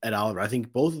Ed Oliver. I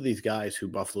think both of these guys who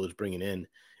Buffalo is bringing in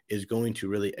is going to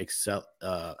really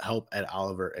help Ed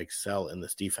Oliver excel in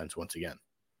this defense once again.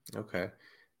 Okay.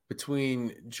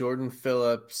 Between Jordan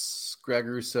Phillips, Greg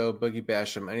Rousseau, Boogie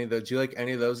Basham, do you like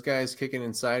any of those guys kicking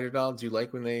inside at all? Do you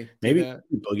like when they do that?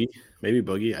 Maybe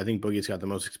Boogie. I think Boogie's got the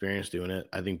most experience doing it.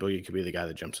 I think Boogie could be the guy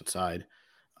that jumps inside.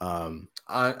 On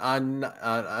a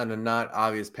not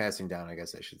obvious passing down, I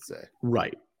guess I should say.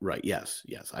 Right. Yes.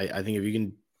 I think if you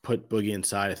can put Boogie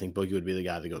inside, I think Boogie would be the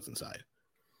guy that goes inside.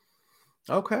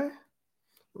 Okay.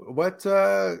 What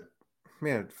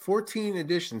 14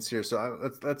 additions here.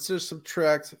 So let's just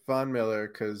subtract Von Miller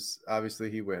because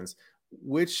obviously he wins.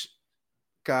 Which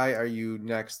guy are you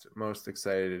next most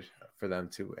excited for them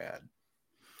to add?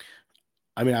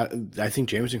 I mean, I think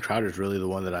Jamison Crowder is really the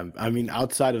one that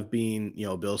outside of being,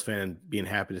 a Bills fan and being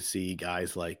happy to see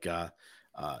guys like,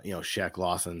 Shaq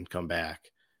Lawson come back.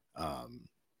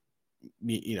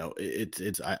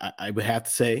 I would have to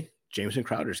say Jameson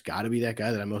Crowder's got to be that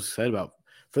guy that I'm most excited about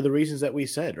for the reasons that we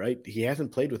said, right? He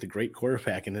hasn't played with a great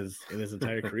quarterback in his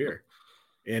entire career.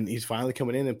 And he's finally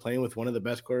coming in and playing with one of the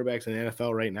best quarterbacks in the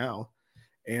NFL right now.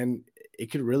 And it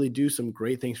could really do some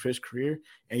great things for his career.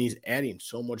 And he's adding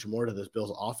so much more to this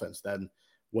Bills offense than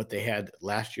what they had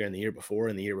last year and the year before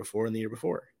and the year before and the year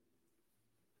before.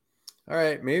 All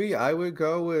right, maybe I would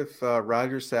go with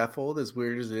Roger Saffold, as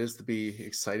weird as it is to be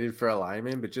excited for a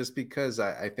lineman, but just because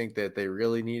I think that they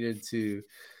really needed to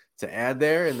add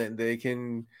there, and then they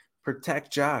can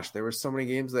protect Josh. There were so many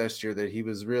games last year that he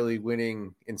was really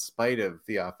winning in spite of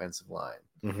the offensive line.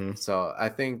 Mm-hmm. So I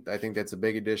think that's a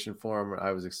big addition for him.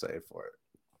 I was excited for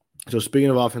it. So speaking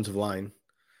of offensive line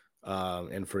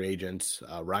and free agents,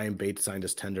 Ryan Bates signed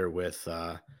his tender with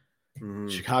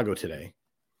Chicago today.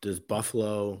 Does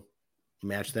Buffalo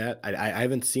match that? I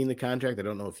haven't seen the contract. I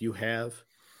don't know if you have.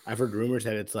 I've heard rumors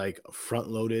that it's like front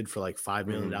loaded for like $5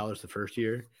 million the first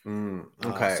year.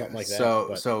 Okay. Something like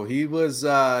that. So he was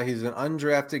he's an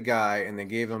undrafted guy, and they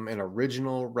gave him an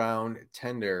original round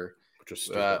tender,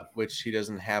 which he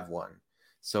doesn't have one.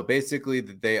 So basically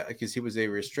because he was a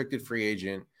restricted free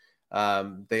agent,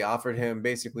 they offered him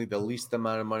basically the least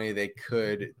amount of money they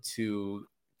could to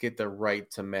get the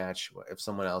right to match if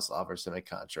someone else offers him a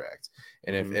contract.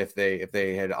 And if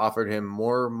they had offered him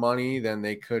more money, then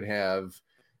they could have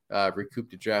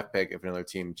recouped a draft pick if another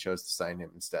team chose to sign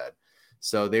him instead.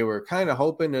 So they were kind of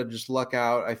hoping to just luck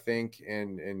out, I think,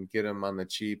 and get him on the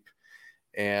cheap.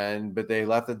 But they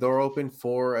left the door open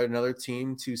for another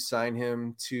team to sign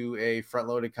him to a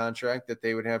front-loaded contract that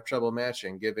they would have trouble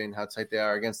matching, given how tight they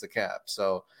are against the cap.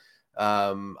 So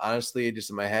honestly, just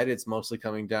in my head, it's mostly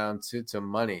coming down to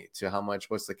money, to how much,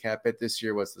 what's the cap hit this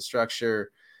year, what's the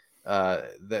structure,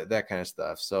 that kind of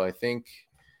stuff. So I think,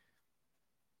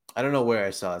 I don't know where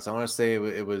I saw this. I want to say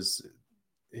it was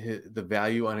the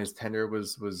value on his tender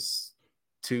was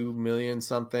 $2 million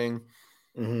something.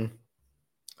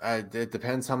 It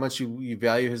depends how much you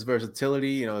value his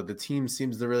versatility. The team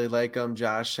seems to really like him.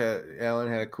 Josh Allen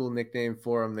had a cool nickname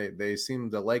for him. They seem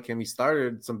to like him. He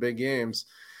started some big games.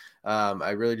 I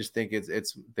really just think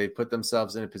it's they put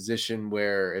themselves in a position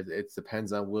where it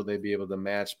depends on will they be able to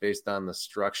match based on the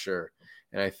structure.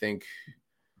 And I think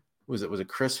was it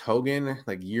Chris Hogan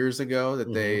like years ago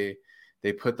that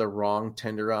they put the wrong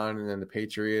tender on, and then the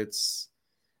Patriots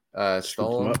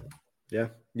stole him.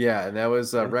 Yeah, and that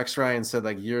was Rex Ryan said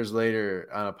like years later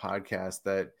on a podcast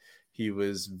that he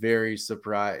was very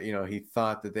surprised. He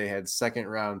thought that they had second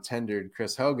round tendered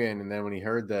Chris Hogan, and then when he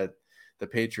heard that the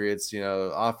Patriots,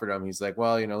 offered him, he's like,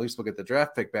 well, at least we'll get the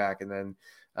draft pick back. And then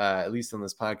at least on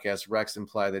this podcast, Rex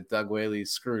implied that Doug Whaley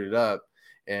screwed it up,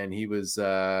 and he was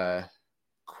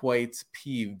quite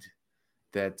peeved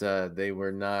that they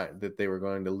were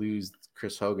going to lose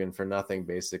Chris Hogan for nothing,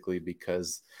 basically,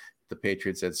 because the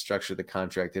Patriots had structured the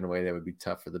contract in a way that would be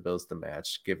tough for the Bills to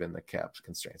match given the cap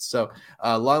constraints. So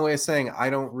long way of saying, I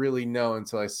don't really know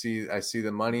until I see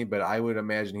the money, but I would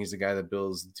imagine he's a guy the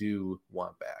Bills do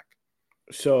want back.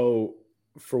 So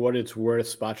for what it's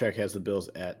worth, SpotTrack has the Bills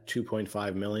at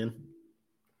 $2.5 million.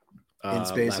 In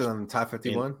space on the top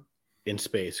 51? In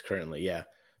space currently, yeah.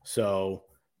 So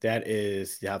that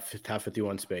is top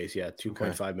 51 space, yeah,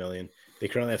 $2.5 million. They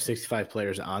currently have 65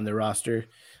 players on their roster.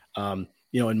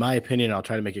 In my opinion, I'll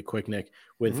try to make it quick, Nick,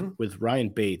 with Ryan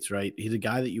Bates, right? He's a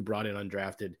guy that you brought in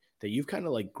undrafted that you've kind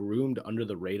of like groomed under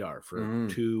the radar for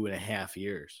 2.5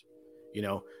 years.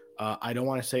 I don't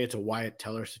want to say it's a Wyatt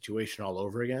Teller situation all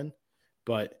over again,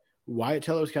 but Wyatt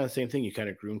Teller was kind of the same thing. You kind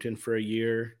of groomed him for a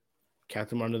year,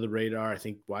 kept him under the radar. I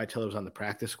think Wyatt Teller was on the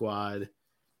practice squad.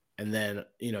 And then,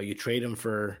 you trade him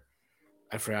for,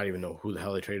 I forgot even know who the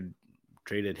hell they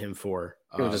traded him for.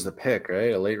 It was just a pick,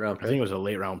 right? A late round pick. I think it was a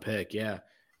late round pick, yeah.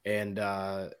 And,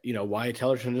 Wyatt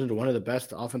Teller turns into one of the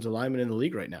best offensive linemen in the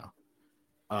league right now.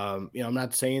 I'm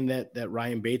not saying that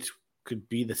Ryan Bates could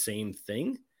be the same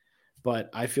thing, but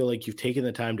I feel like you've taken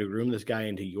the time to groom this guy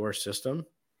into your system.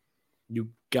 You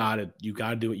gotta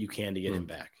do what you can to get him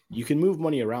back. You can move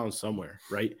money around somewhere,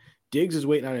 right? Diggs is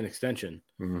waiting on an extension.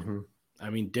 I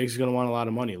mean, Diggs is going to want a lot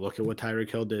of money. Look at what Tyreek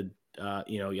Hill did,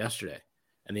 yesterday,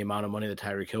 and the amount of money that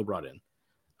Tyreek Hill brought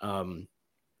in.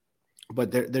 But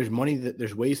there's money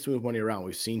there's ways to move money around.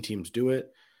 We've seen teams do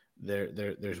it.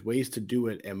 There's ways to do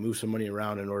it and move some money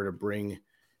around in order to bring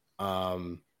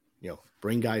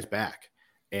guys back.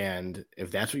 And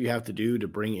if that's what you have to do to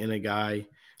bring in a guy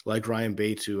like Ryan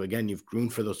Bates, who again you've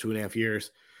groomed for those 2.5 years,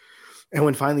 and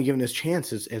when finally given his chance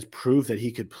has proved that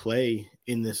he could play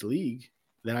in this league,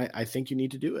 then I think you need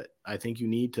to do it. I think you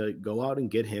need to go out and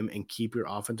get him and keep your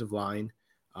offensive line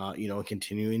and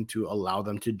continuing to allow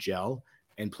them to gel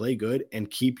and play good and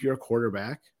keep your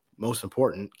quarterback, most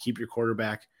important, keep your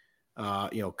quarterback,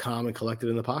 calm and collected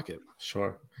in the pocket.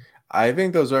 Sure. I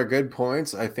think those are good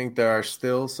points. I think there are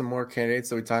still some more candidates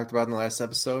that we talked about in the last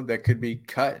episode that could be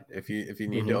cut if you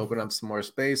need to open up some more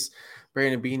space.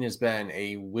 Brandon Beane has been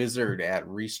a wizard at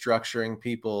restructuring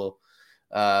people.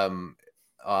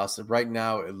 So right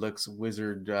now it looks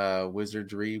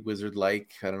wizardry,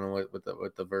 wizard-like. I don't know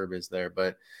what the verb is there,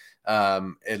 but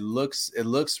it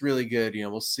looks really good.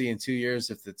 We'll see in 2 years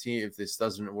if this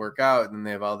doesn't work out and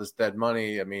they have all this dead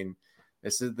money. I mean,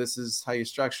 this is how you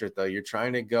structure it, though. You're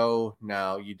trying to go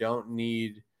now. You don't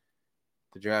need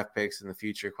the draft picks in the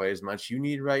future quite as much. You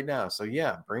need right now. So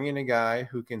yeah, bring in a guy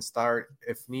who can start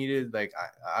if needed. Like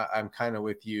I'm kind of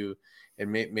with you,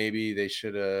 and maybe they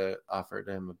should have offered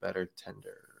him a better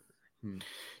tender.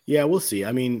 Yeah, we'll see.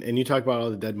 I mean, and you talk about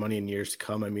all the dead money in years to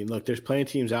come. I mean, look, there's plenty of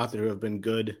teams out there who have been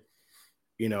good,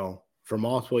 for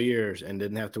multiple years and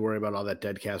didn't have to worry about all that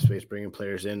dead cap space, bringing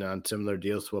players in on similar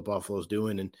deals to what Buffalo's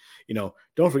doing. And,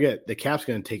 don't forget the cap's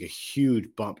going to take a huge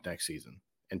bump next season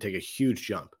and take a huge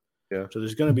jump. Yeah. So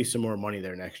there's going to be some more money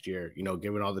there next year,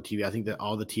 given all the TV. I think that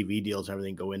all the TV deals,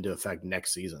 everything go into effect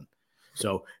next season.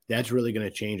 So that's really going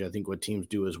to change, I think, what teams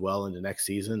do as well into next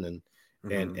season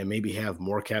and maybe have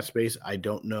more cap space. I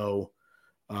don't know,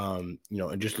 and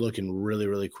just looking really,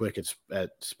 really quick at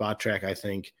Spot Track, I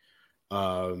think,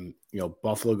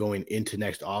 Buffalo going into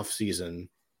next offseason.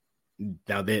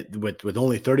 Now they with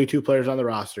only 32 players on the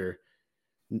roster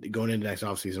going into next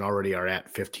offseason already are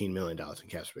at $15 million in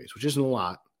cap space, which isn't a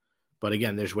lot. But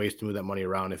again, there's ways to move that money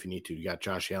around if you need to. You got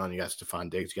Josh Allen, you got Stephon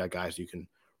Diggs, you got guys you can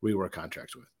rework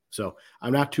contracts with. So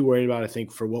I'm not too worried about it. I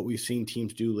think for what we've seen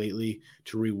teams do lately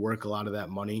to rework a lot of that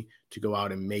money to go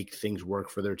out and make things work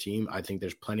for their team, I think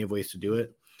there's plenty of ways to do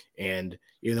it. And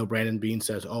even though Brandon Beane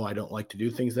says, I don't like to do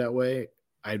things that way,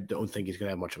 I don't think he's going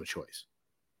to have much of a choice.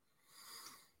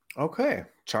 Okay,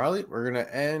 Charlie, we're going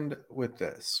to end with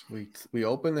this. We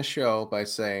open the show by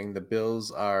saying the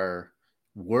Bills were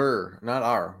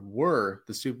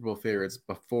the Super Bowl favorites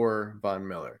before Von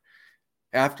Miller.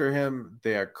 After him,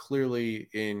 they are clearly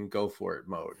in go for it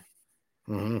mode.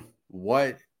 Mm-hmm.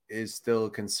 What is still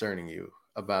concerning you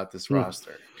about this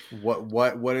roster?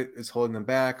 What is holding them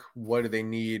back? What do they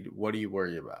need? What do you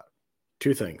worry about?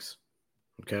 Two things.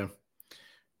 Okay.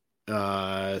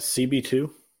 CB2,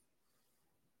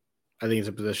 I think it's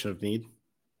a position of need.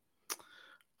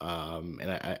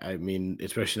 And I mean,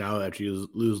 especially now after you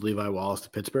lose Levi Wallace to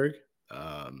Pittsburgh,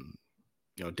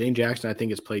 Dane Jackson, I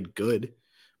think has played good,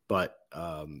 but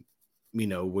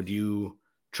would you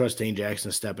trust Dane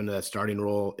Jackson to step into that starting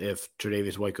role if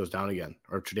Tre'Davious White goes down again,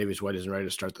 or Tre'Davious White isn't ready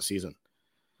to start the season?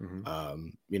 There's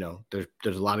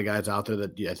a lot of guys out there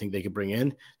that I think they could bring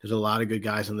in. There's a lot of good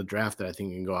guys in the draft that I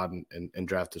think can go out and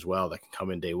draft as well that can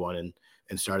come in day one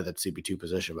and start at that CB2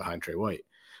 position behind Trey White.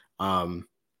 The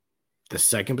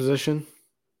second position,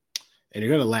 and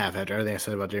you're going to laugh after everything I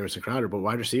said about Jamison Crowder, but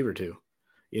wide receiver too.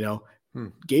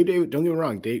 Gabe Davis, don't get me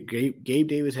wrong, Gabe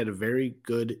Davis had a very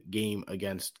good game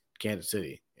against Kansas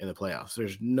City in the playoffs.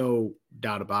 There's no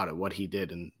doubt about it what he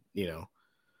did, and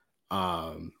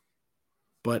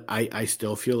but I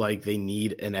still feel like they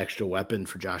need an extra weapon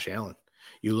for Josh Allen.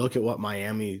 You look at what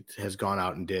Miami has gone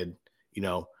out and did,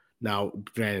 now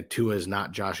granted Tua is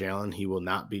not Josh Allen. He will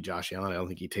not be Josh Allen. I don't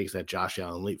think he takes that Josh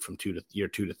Allen leap from year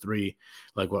 2 to 3,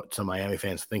 like what some Miami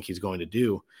fans think he's going to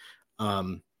do.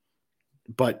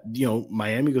 But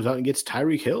Miami goes out and gets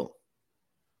Tyreek Hill.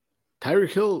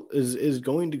 Tyreek Hill is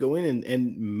going to go in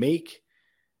and make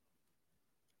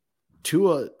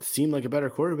Tua seem like a better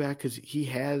quarterback because he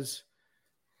has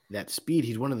that speed.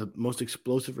 He's one of the most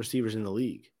explosive receivers in the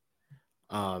league.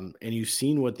 And you've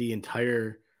seen what the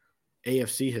entire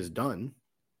AFC has done.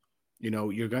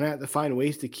 You're going to have to find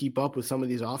ways to keep up with some of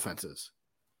these offenses.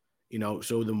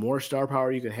 So the more star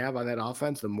power you can have on that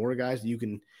offense, the more guys you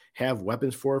can have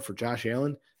weapons for Josh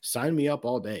Allen. Sign me up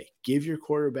all day. Give your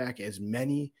quarterback as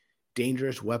many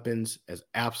dangerous weapons as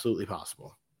absolutely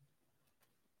possible.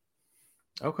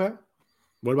 Okay.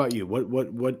 What about you?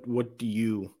 What do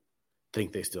you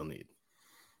think they still need?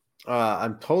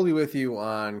 I'm totally with you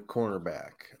on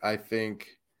cornerback. I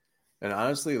think, and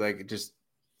honestly, just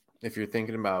if you're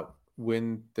thinking about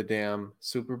win the damn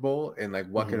Super Bowl and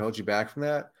what can hold you back from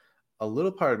that, a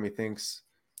little part of me thinks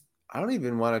I don't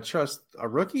even want to trust a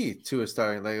rookie to a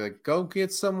starting. Like go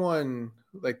get someone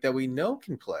that we know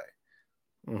can play.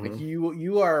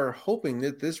 You are hoping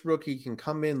that this rookie can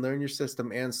come in, learn your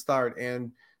system, and start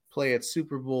and play at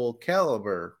Super Bowl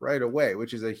caliber right away,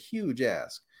 which is a huge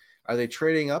ask. Are they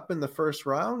trading up in the first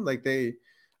round?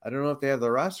 I don't know if they have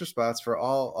the roster spots for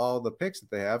all the picks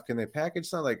that they have. Can they package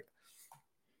something? Like,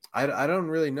 I don't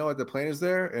really know what the plan is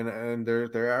there, and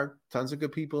there are tons of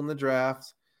good people in the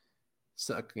draft.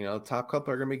 So, top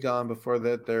couple are going to be gone before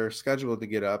that they're scheduled to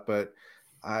get up, but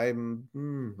I don't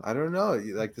know.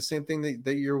 Like the same thing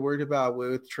that you're worried about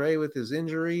with Trey with his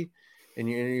injury, and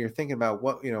you're thinking about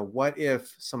what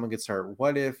if someone gets hurt?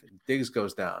 What if Diggs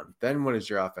goes down? Then what does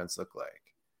your offense look like?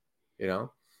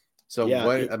 So Yeah,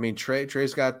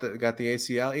 Trey's got the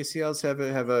ACL. ACLs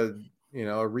have a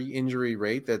a re-injury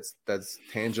rate that's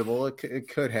tangible. It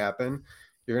could happen.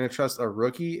 You're going to trust a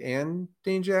rookie and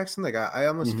Dane Jackson? Like I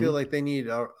almost feel like they need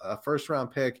a first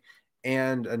round pick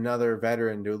and another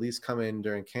veteran to at least come in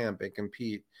during camp and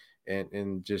compete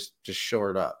and just shore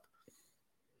it up.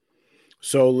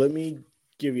 So let me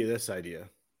give you this idea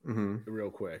Mm-hmm.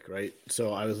 real quick, right?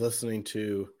 So I was listening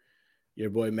to your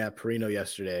boy Matt Perino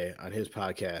yesterday on his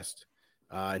podcast,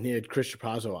 and he had Chris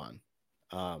Trapazzo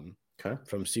on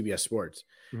from CBS Sports.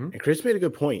 Mm-hmm. And Chris made a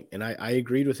good point, and I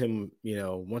agreed with him,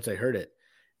 once I heard it.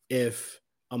 If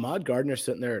Ahmad Gardner's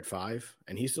sitting there at 5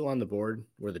 and he's still on the board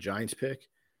where the Giants pick,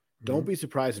 don't be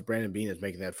surprised if Brandon Beane is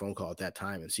making that phone call at that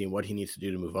time and seeing what he needs to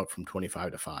do to move up from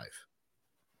 25 to 5.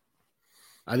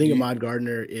 I think Ahmad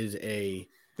Gardner is a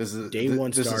day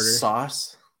one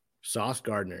starter. Sauce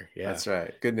Gardner. Yeah. That's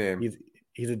right. Good name.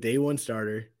 He's a day one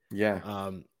starter.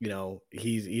 Yeah.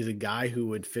 He's a guy who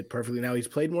would fit perfectly. Now he's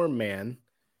played more man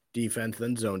defense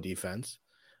than zone defense.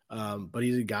 But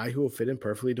he's a guy who will fit in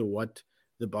perfectly to what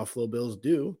the Buffalo Bills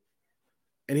do.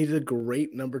 And he's a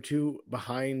great number 2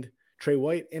 behind Trey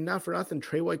White. And not for nothing,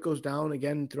 Trey White goes down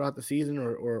again throughout the season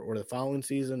or the following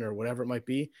season or whatever it might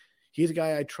be. He's a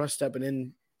guy I trust stepping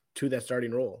in to that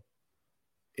starting role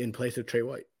in place of Trey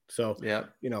White. So, yeah,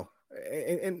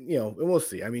 and we'll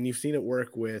see. I mean, you've seen it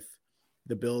work with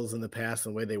the Bills in the past,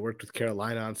 and the way they worked with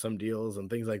Carolina on some deals and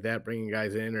things like that, bringing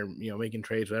guys in or, making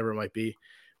trades, whatever it might be.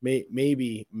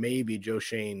 Maybe Joe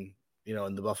Shane,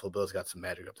 and the Buffalo Bills got some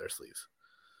magic up their sleeves.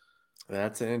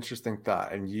 That's an interesting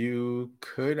thought. And you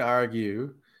could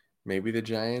argue maybe the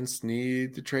Giants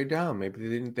need to trade down.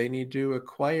 Maybe they need to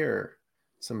acquire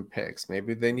some picks.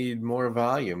 Maybe they need more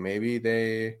volume.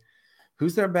 Maybe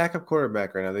who's their backup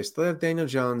quarterback right now? They still have Daniel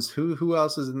Jones. Who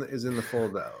else is in the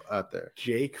fold out there?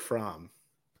 Jake Fromm.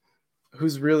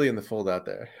 Who's really in the fold out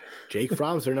there? Jake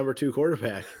Fromm's their number 2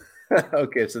 quarterback.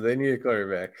 Okay, so they need a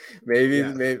quarterback. Maybe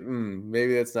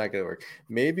that's not going to work.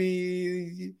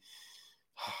 Maybe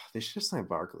they should have signed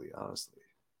Barkley, honestly.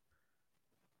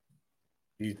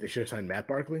 They should have signed Matt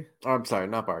Barkley? Oh, I'm sorry,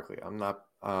 not Barkley. I'm not.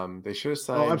 They should have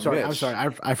signed. Oh, I'm sorry. Mitch. I'm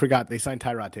sorry. I forgot. They signed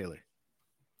Tyrod Taylor.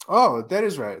 Oh, that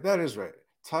is right.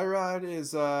 Tyrod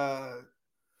is a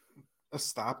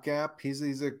stopgap. He's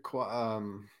a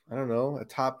I don't know, a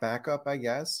top backup, I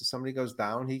guess. If somebody goes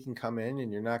down, he can come in,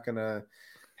 and you're not gonna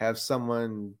have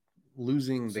someone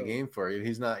losing the game for you.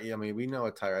 He's not. I mean, we know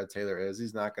what Tyrod Taylor is.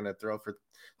 He's not going to throw for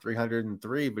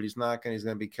 303, but he's going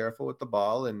to be careful with the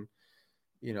ball, and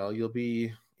you'll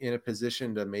be in a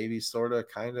position to maybe sort of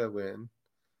kind of win.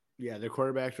 Yeah, their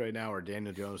quarterbacks right now are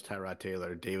Daniel Jones, Tyrod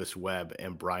Taylor, Davis Webb,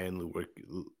 and Brian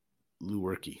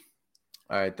Lewerke.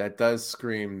 All right, that does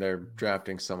scream they're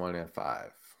drafting someone at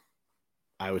 5.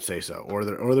 I would say so, or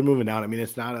they're moving down. I mean,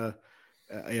 it's not a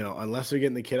unless they're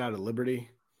getting the kid out of Liberty.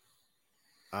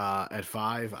 At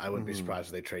 5, I wouldn't be surprised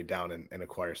if they trade down and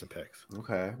acquire some picks.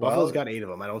 Okay. Buffalo's got 8 of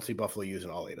them. I don't see Buffalo using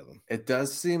all 8 of them. It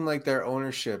does seem like their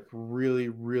ownership really,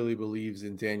 really believes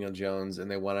in Daniel Jones,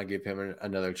 and they want to give him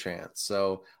another chance.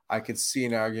 So I could see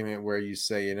an argument where you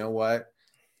say, you know what?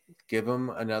 Give him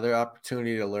another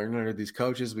opportunity to learn under these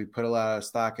coaches. We put a lot of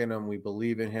stock in him. We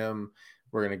believe in him.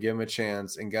 We're going to give him a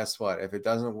chance. And guess what? If it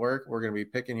doesn't work, we're going to be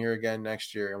picking here again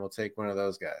next year, and we'll take one of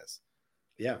those guys.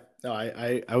 Yeah. No,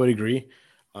 I would agree.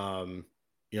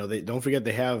 They don't forget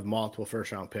they have multiple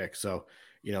first round picks. So,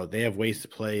 they have ways to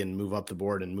play and move up the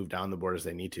board and move down the board as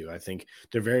they need to. I think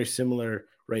they're very similar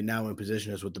right now in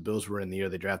position as what the Bills were in the year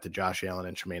they drafted Josh Allen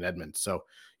and Tremaine Edmonds. So,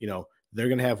 they're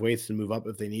going to have ways to move up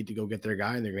if they need to go get their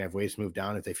guy, and they're going to have ways to move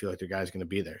down if they feel like their guy is going to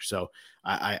be there. So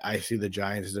I see the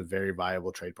Giants as a very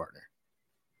viable trade partner.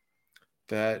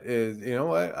 That is, you know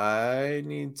what? I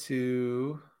need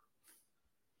to.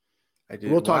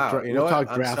 We'll talk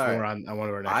draft more on one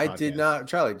of our next podcasts. Did not,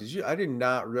 Charlie, I did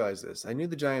not realize this. I knew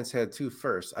the Giants had 2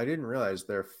 firsts. I didn't realize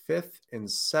they're 5th and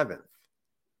 7th.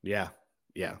 Yeah.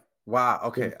 Wow.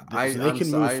 Okay. So they can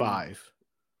move 5.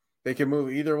 They can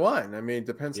move either one. I mean, it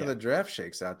depends how the draft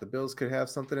shakes out. The Bills could have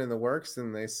something in the works,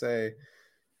 and they say,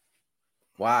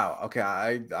 wow,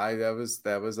 okay,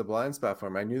 that was a blind spot for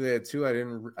them. I knew they had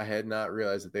 2. I had not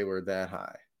realized that they were that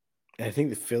high. And I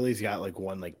think the Phillies got like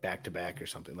one like back to back or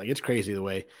something. Like it's crazy the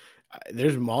way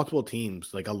there's multiple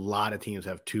teams. Like a lot of teams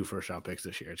have 2 first-round picks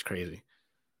this year. It's crazy.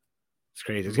 It's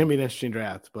crazy. It's gonna be an interesting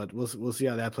draft, but we'll see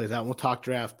how that plays out. We'll talk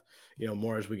draft,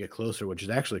 more as we get closer, which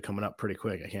is actually coming up pretty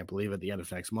quick. I can't believe at the end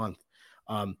of next month.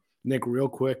 Nick, real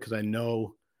quick, because I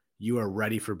know you are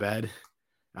ready for bed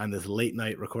on this late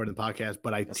night recording podcast,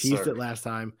 but I teased it last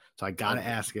time, so I gotta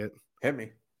ask it. Hit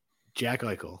me. Jack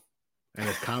Eichel and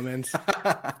his comments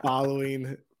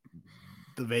following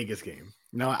the Vegas game.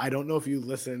 Now, I don't know if you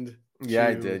listened. Yeah,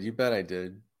 I did. You bet I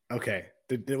did. Okay.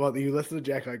 Well, you listened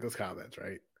to Jack Eichel's comments,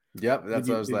 right? Yep, that's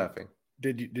why I was laughing.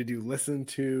 Did you listen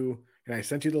to? And I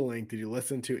sent you the link. Did you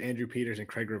listen to Andrew Peters and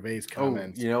Craig Rivet's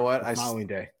comments? You know what? The following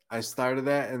day, I started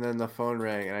that, and then the phone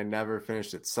rang, and I never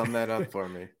finished it. Sum that up for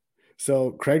me.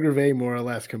 So Craig Rivet more or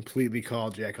less completely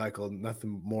called Jack Eichel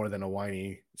nothing more than a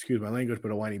whiny, excuse my language,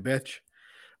 but a whiny bitch.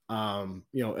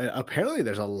 Apparently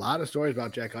there's a lot of stories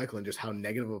about Jack Eichel and just how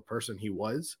negative of a person he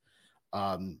was.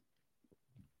 In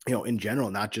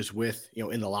general, not just with,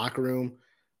 in the locker room,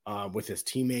 with his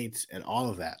teammates and all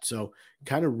of that. So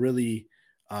kind of really,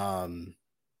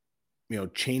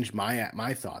 changed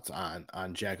my thoughts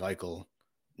on Jack Eichel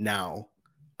now.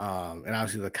 And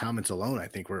obviously the comments alone, I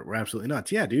think we're absolutely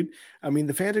nuts. Yeah, dude. I mean,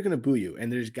 the fans are going to boo you.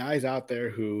 And there's guys out there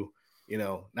who,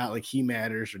 not like he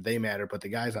matters or they matter, but the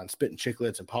guys on Spit and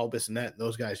Chicklets and Paul Bissonnette,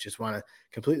 those guys just want to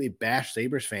completely bash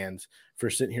Sabres fans for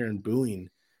sitting here and booing,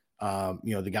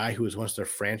 the guy who was once their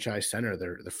franchise center,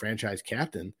 the franchise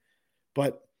captain.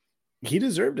 But he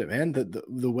deserved it, man.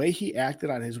 The way he acted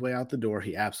on his way out the door,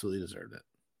 he absolutely deserved it.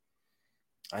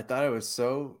 I thought it was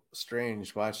so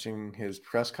strange watching his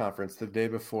press conference the day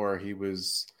before. He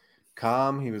was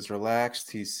calm. He was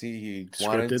relaxed. He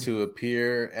wanted to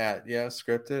appear at,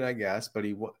 scripted, I guess, but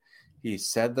he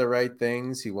said the right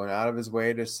things. He went out of his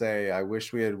way to say, I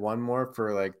wish we had one more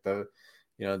for like the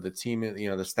team,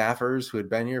 the staffers who had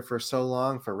been here for so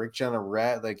long, for Rick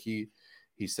Jeanneret. Like he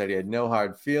said he had no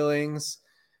hard feelings.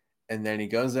 And then he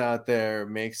goes out there,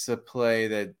 makes a play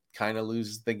that kind of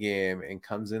loses the game, and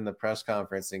comes in the press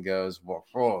conference and goes,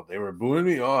 "Well, they were booing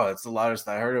me. Oh, it's the loudest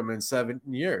I heard them in 7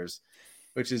 years,"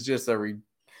 which is just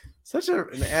such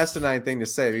an asinine thing to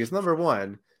say. Because number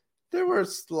one, there were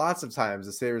lots of times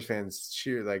the Sabres fans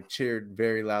cheered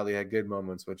very loudly, had good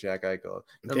moments with Jack Eichel.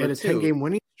 They had a 10-game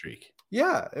winning streak.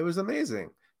 Yeah, it was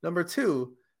amazing. Number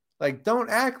two, don't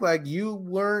act like you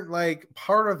weren't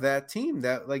part of that team.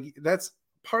 That's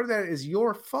part of that is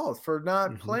your fault for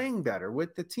not playing better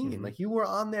with the team. You were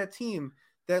on that team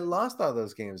that lost all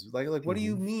those games. What do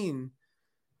you mean?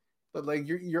 But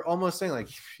you're almost saying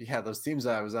those teams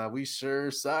I was on, we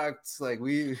sure sucked.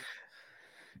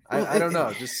 I don't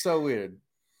know, just so weird.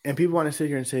 And people want to sit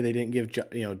here and say they didn't give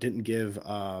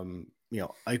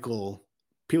Eichel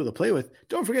people to play with.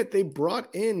 Don't forget they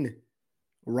brought in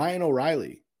Ryan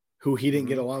O'Reilly, who he didn't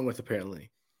get along with apparently.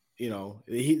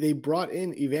 They brought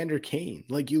in Evander Kane.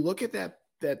 You look at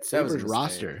that Sabres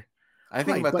roster. I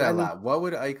think about that a lot. What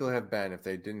would Eichel have been if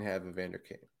they didn't have Evander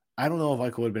Kane? I don't know if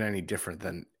Eichel would have been any different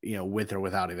than, with or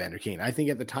without Evander Kane. I think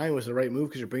at the time it was the right move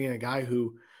because you're bringing a guy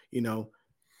who,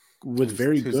 was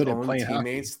very good at playing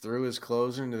teammates hockey. Threw his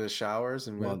clothes into the showers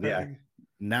and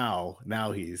Now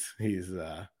he's he has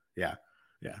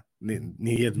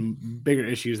bigger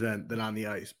issues than on the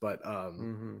ice, but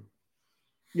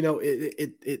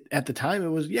it at the time it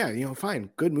was fine,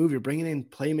 good move. You're bringing in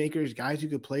playmakers, guys who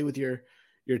could play with your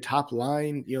top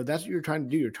line. That's what you're trying to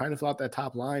do. You're trying to fill out that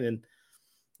top line, and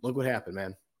look what happened,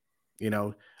 man.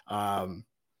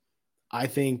 I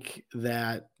think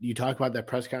that you talk about that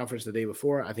press conference the day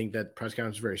before. I think that press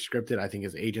conference was very scripted. I think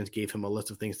his agents gave him a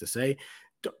list of things to say.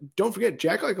 Don't forget,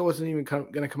 Jack Eichel wasn't even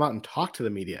going to come out and talk to the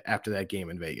media after that game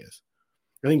in Vegas.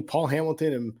 I think Paul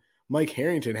Hamilton and Mike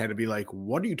Harrington had to be like,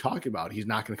 what are you talking about? He's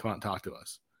not going to come out and talk to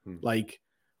us.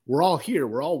 We're all here.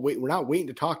 We're not waiting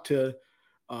to talk to,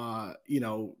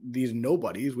 these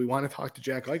nobodies. We want to talk to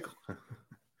Jack Eichel,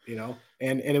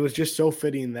 and it was just so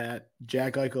fitting that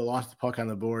Jack Eichel lost the puck on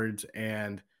the boards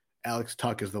and Alex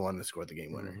Tuck is the one that scored the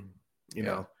game winner,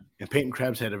 and Peyton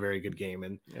Krebs had a very good game.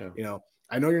 And,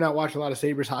 I know you're not watching a lot of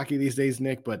Sabres hockey these days,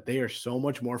 Nick, but they are so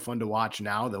much more fun to watch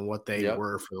now than what they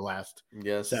were for the last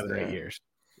 7 or 8 years.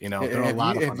 They're a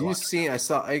lot of fun to watch. Have you seen? I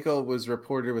saw Eichel was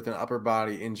reported with an upper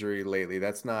body injury lately.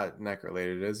 That's not neck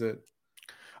related, is it?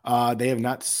 They have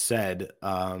not said.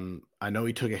 I know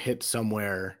he took a hit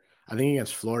somewhere, I think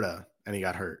against Florida, and he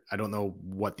got hurt. I don't know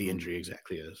what the injury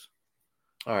exactly is.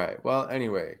 All right. Well,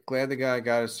 anyway, glad the guy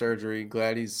got his surgery.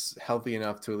 Glad he's healthy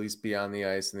enough to at least be on the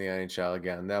ice in the NHL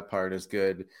again. That part is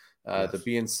good. Yes. The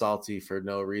being salty for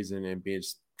no reason and being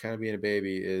just kind of being a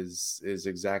baby is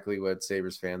exactly what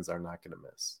Sabres fans are not going to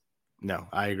miss. No,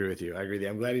 I agree with you.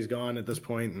 I'm glad he's gone at this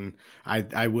point. And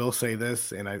I will say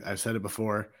this, and I've said it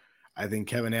before. I think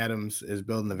Kevin Adams is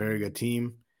building a very good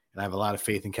team, and I have a lot of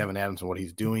faith in Kevin Adams and what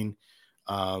he's doing.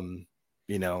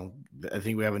 You know, I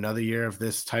think we have another year of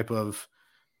this type of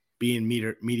being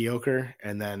mediocre,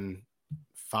 and then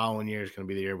following year is going to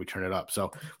be the year we turn it up.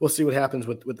 So we'll see what happens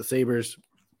with the Sabres.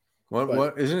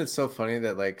 What isn't it so funny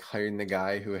that like hiring the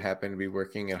guy who happened to be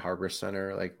working at Harbor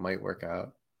Center like might work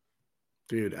out?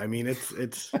 Dude, I mean,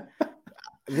 it's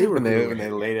they were when they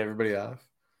laid everybody off.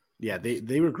 Yeah,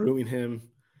 they were grooming him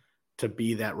to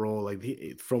be that role, like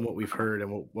from what we've heard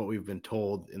and what we've been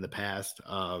told in the past.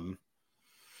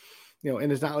 You know,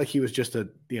 and it's not like he was just it's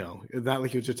not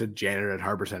like he was just a janitor at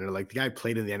Harbor Center. Like the guy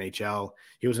played in the NHL.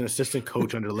 He was an assistant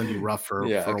coach under Lindy Ruff for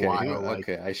a while.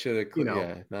 Okay, I should have.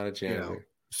 Not a janitor.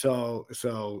 So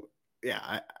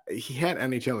yeah, he had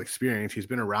NHL experience. He's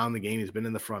been around the game. He's been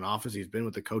in the front office. He's been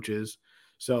with the coaches.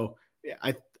 So yeah,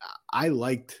 I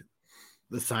liked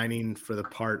the signing for the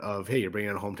part of, hey, you're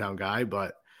bringing in a hometown guy,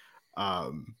 but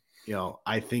you know,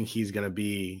 I think he's going to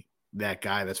be that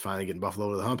guy that's finally getting Buffalo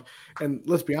over the hump. And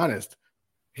let's be honest,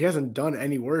 he hasn't done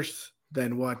any worse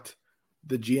than what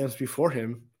the GMs before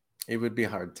him. It would be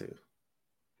hard to.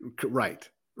 Right.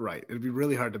 It'd be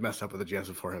really hard to mess up with the GMs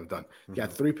before him done. Mm-hmm.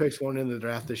 Got 3 picks going into the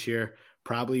draft this year,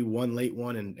 probably 1 late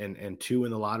one and 2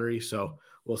 in the lottery. So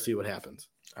we'll see what happens.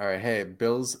 All right. Hey,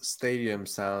 Bills Stadium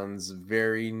sounds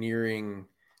very nearing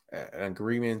an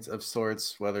agreement of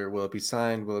sorts. Whether will it be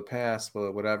signed, will it pass, will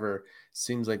it whatever.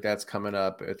 Seems like that's coming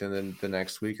up within the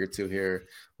next week or two here.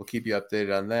 We'll keep you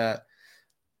updated on that.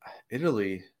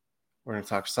 Italy, we're going to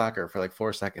talk soccer for like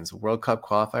 4 seconds. World Cup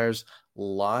qualifiers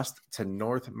lost to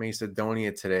North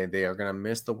Macedonia today. They are going to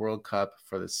miss the World Cup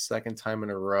for the second time in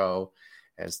a row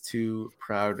as 2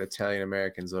 proud Italian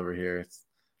Americans over here. It's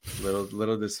a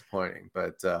little disappointing,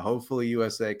 but hopefully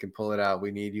USA can pull it out.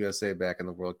 We need USA back in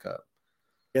the World Cup.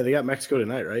 Yeah, they got Mexico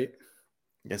tonight, right?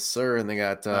 Yes, sir. And they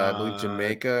got, I believe,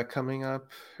 Jamaica coming up,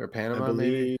 or Panama,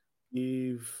 maybe?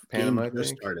 Panama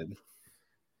just started.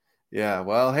 Yeah,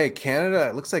 well, hey, Canada,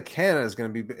 it looks like Canada is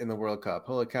going to be in the World Cup.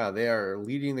 Holy cow, they are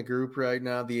leading the group right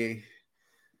now.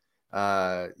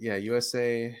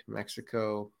 USA,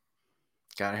 Mexico,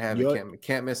 got to have it.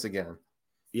 Can't miss again.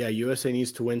 Yeah, USA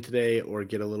needs to win today or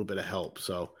get a little bit of help.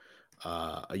 So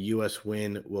a U.S.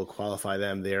 win will qualify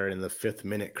them. They're in the 5th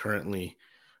minute currently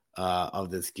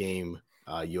of this game,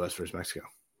 U.S. versus Mexico.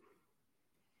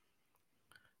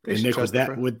 And Nick, with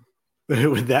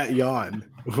that yawn,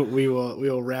 we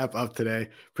will wrap up today.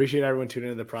 Appreciate everyone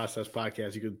tuning into the Process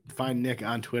Podcast. You can find Nick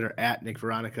on Twitter at Nick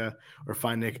Veronica, or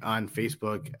find Nick on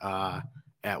Facebook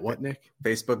at what, Nick?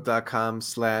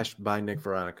 Facebook.com/by Nick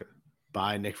Veronica.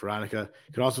 By Nick Veronica.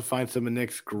 You can also find some of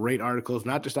Nick's great articles,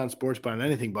 not just on sports, but on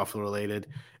anything Buffalo related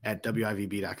at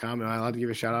WIVB.com. Am I allowed to give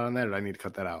a shout out on that, or do I need to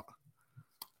cut that out?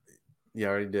 Yeah,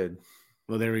 I already did.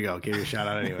 Well, there we go. Give you a shout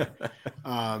out anyway.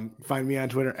 Find me on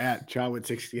Twitter at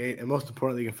Chawit68. And most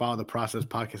importantly, you can follow the Process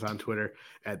Podcast on Twitter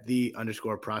at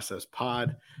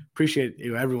 _processpod. Appreciate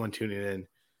you, everyone tuning in. And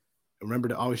remember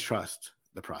to always trust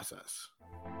the process.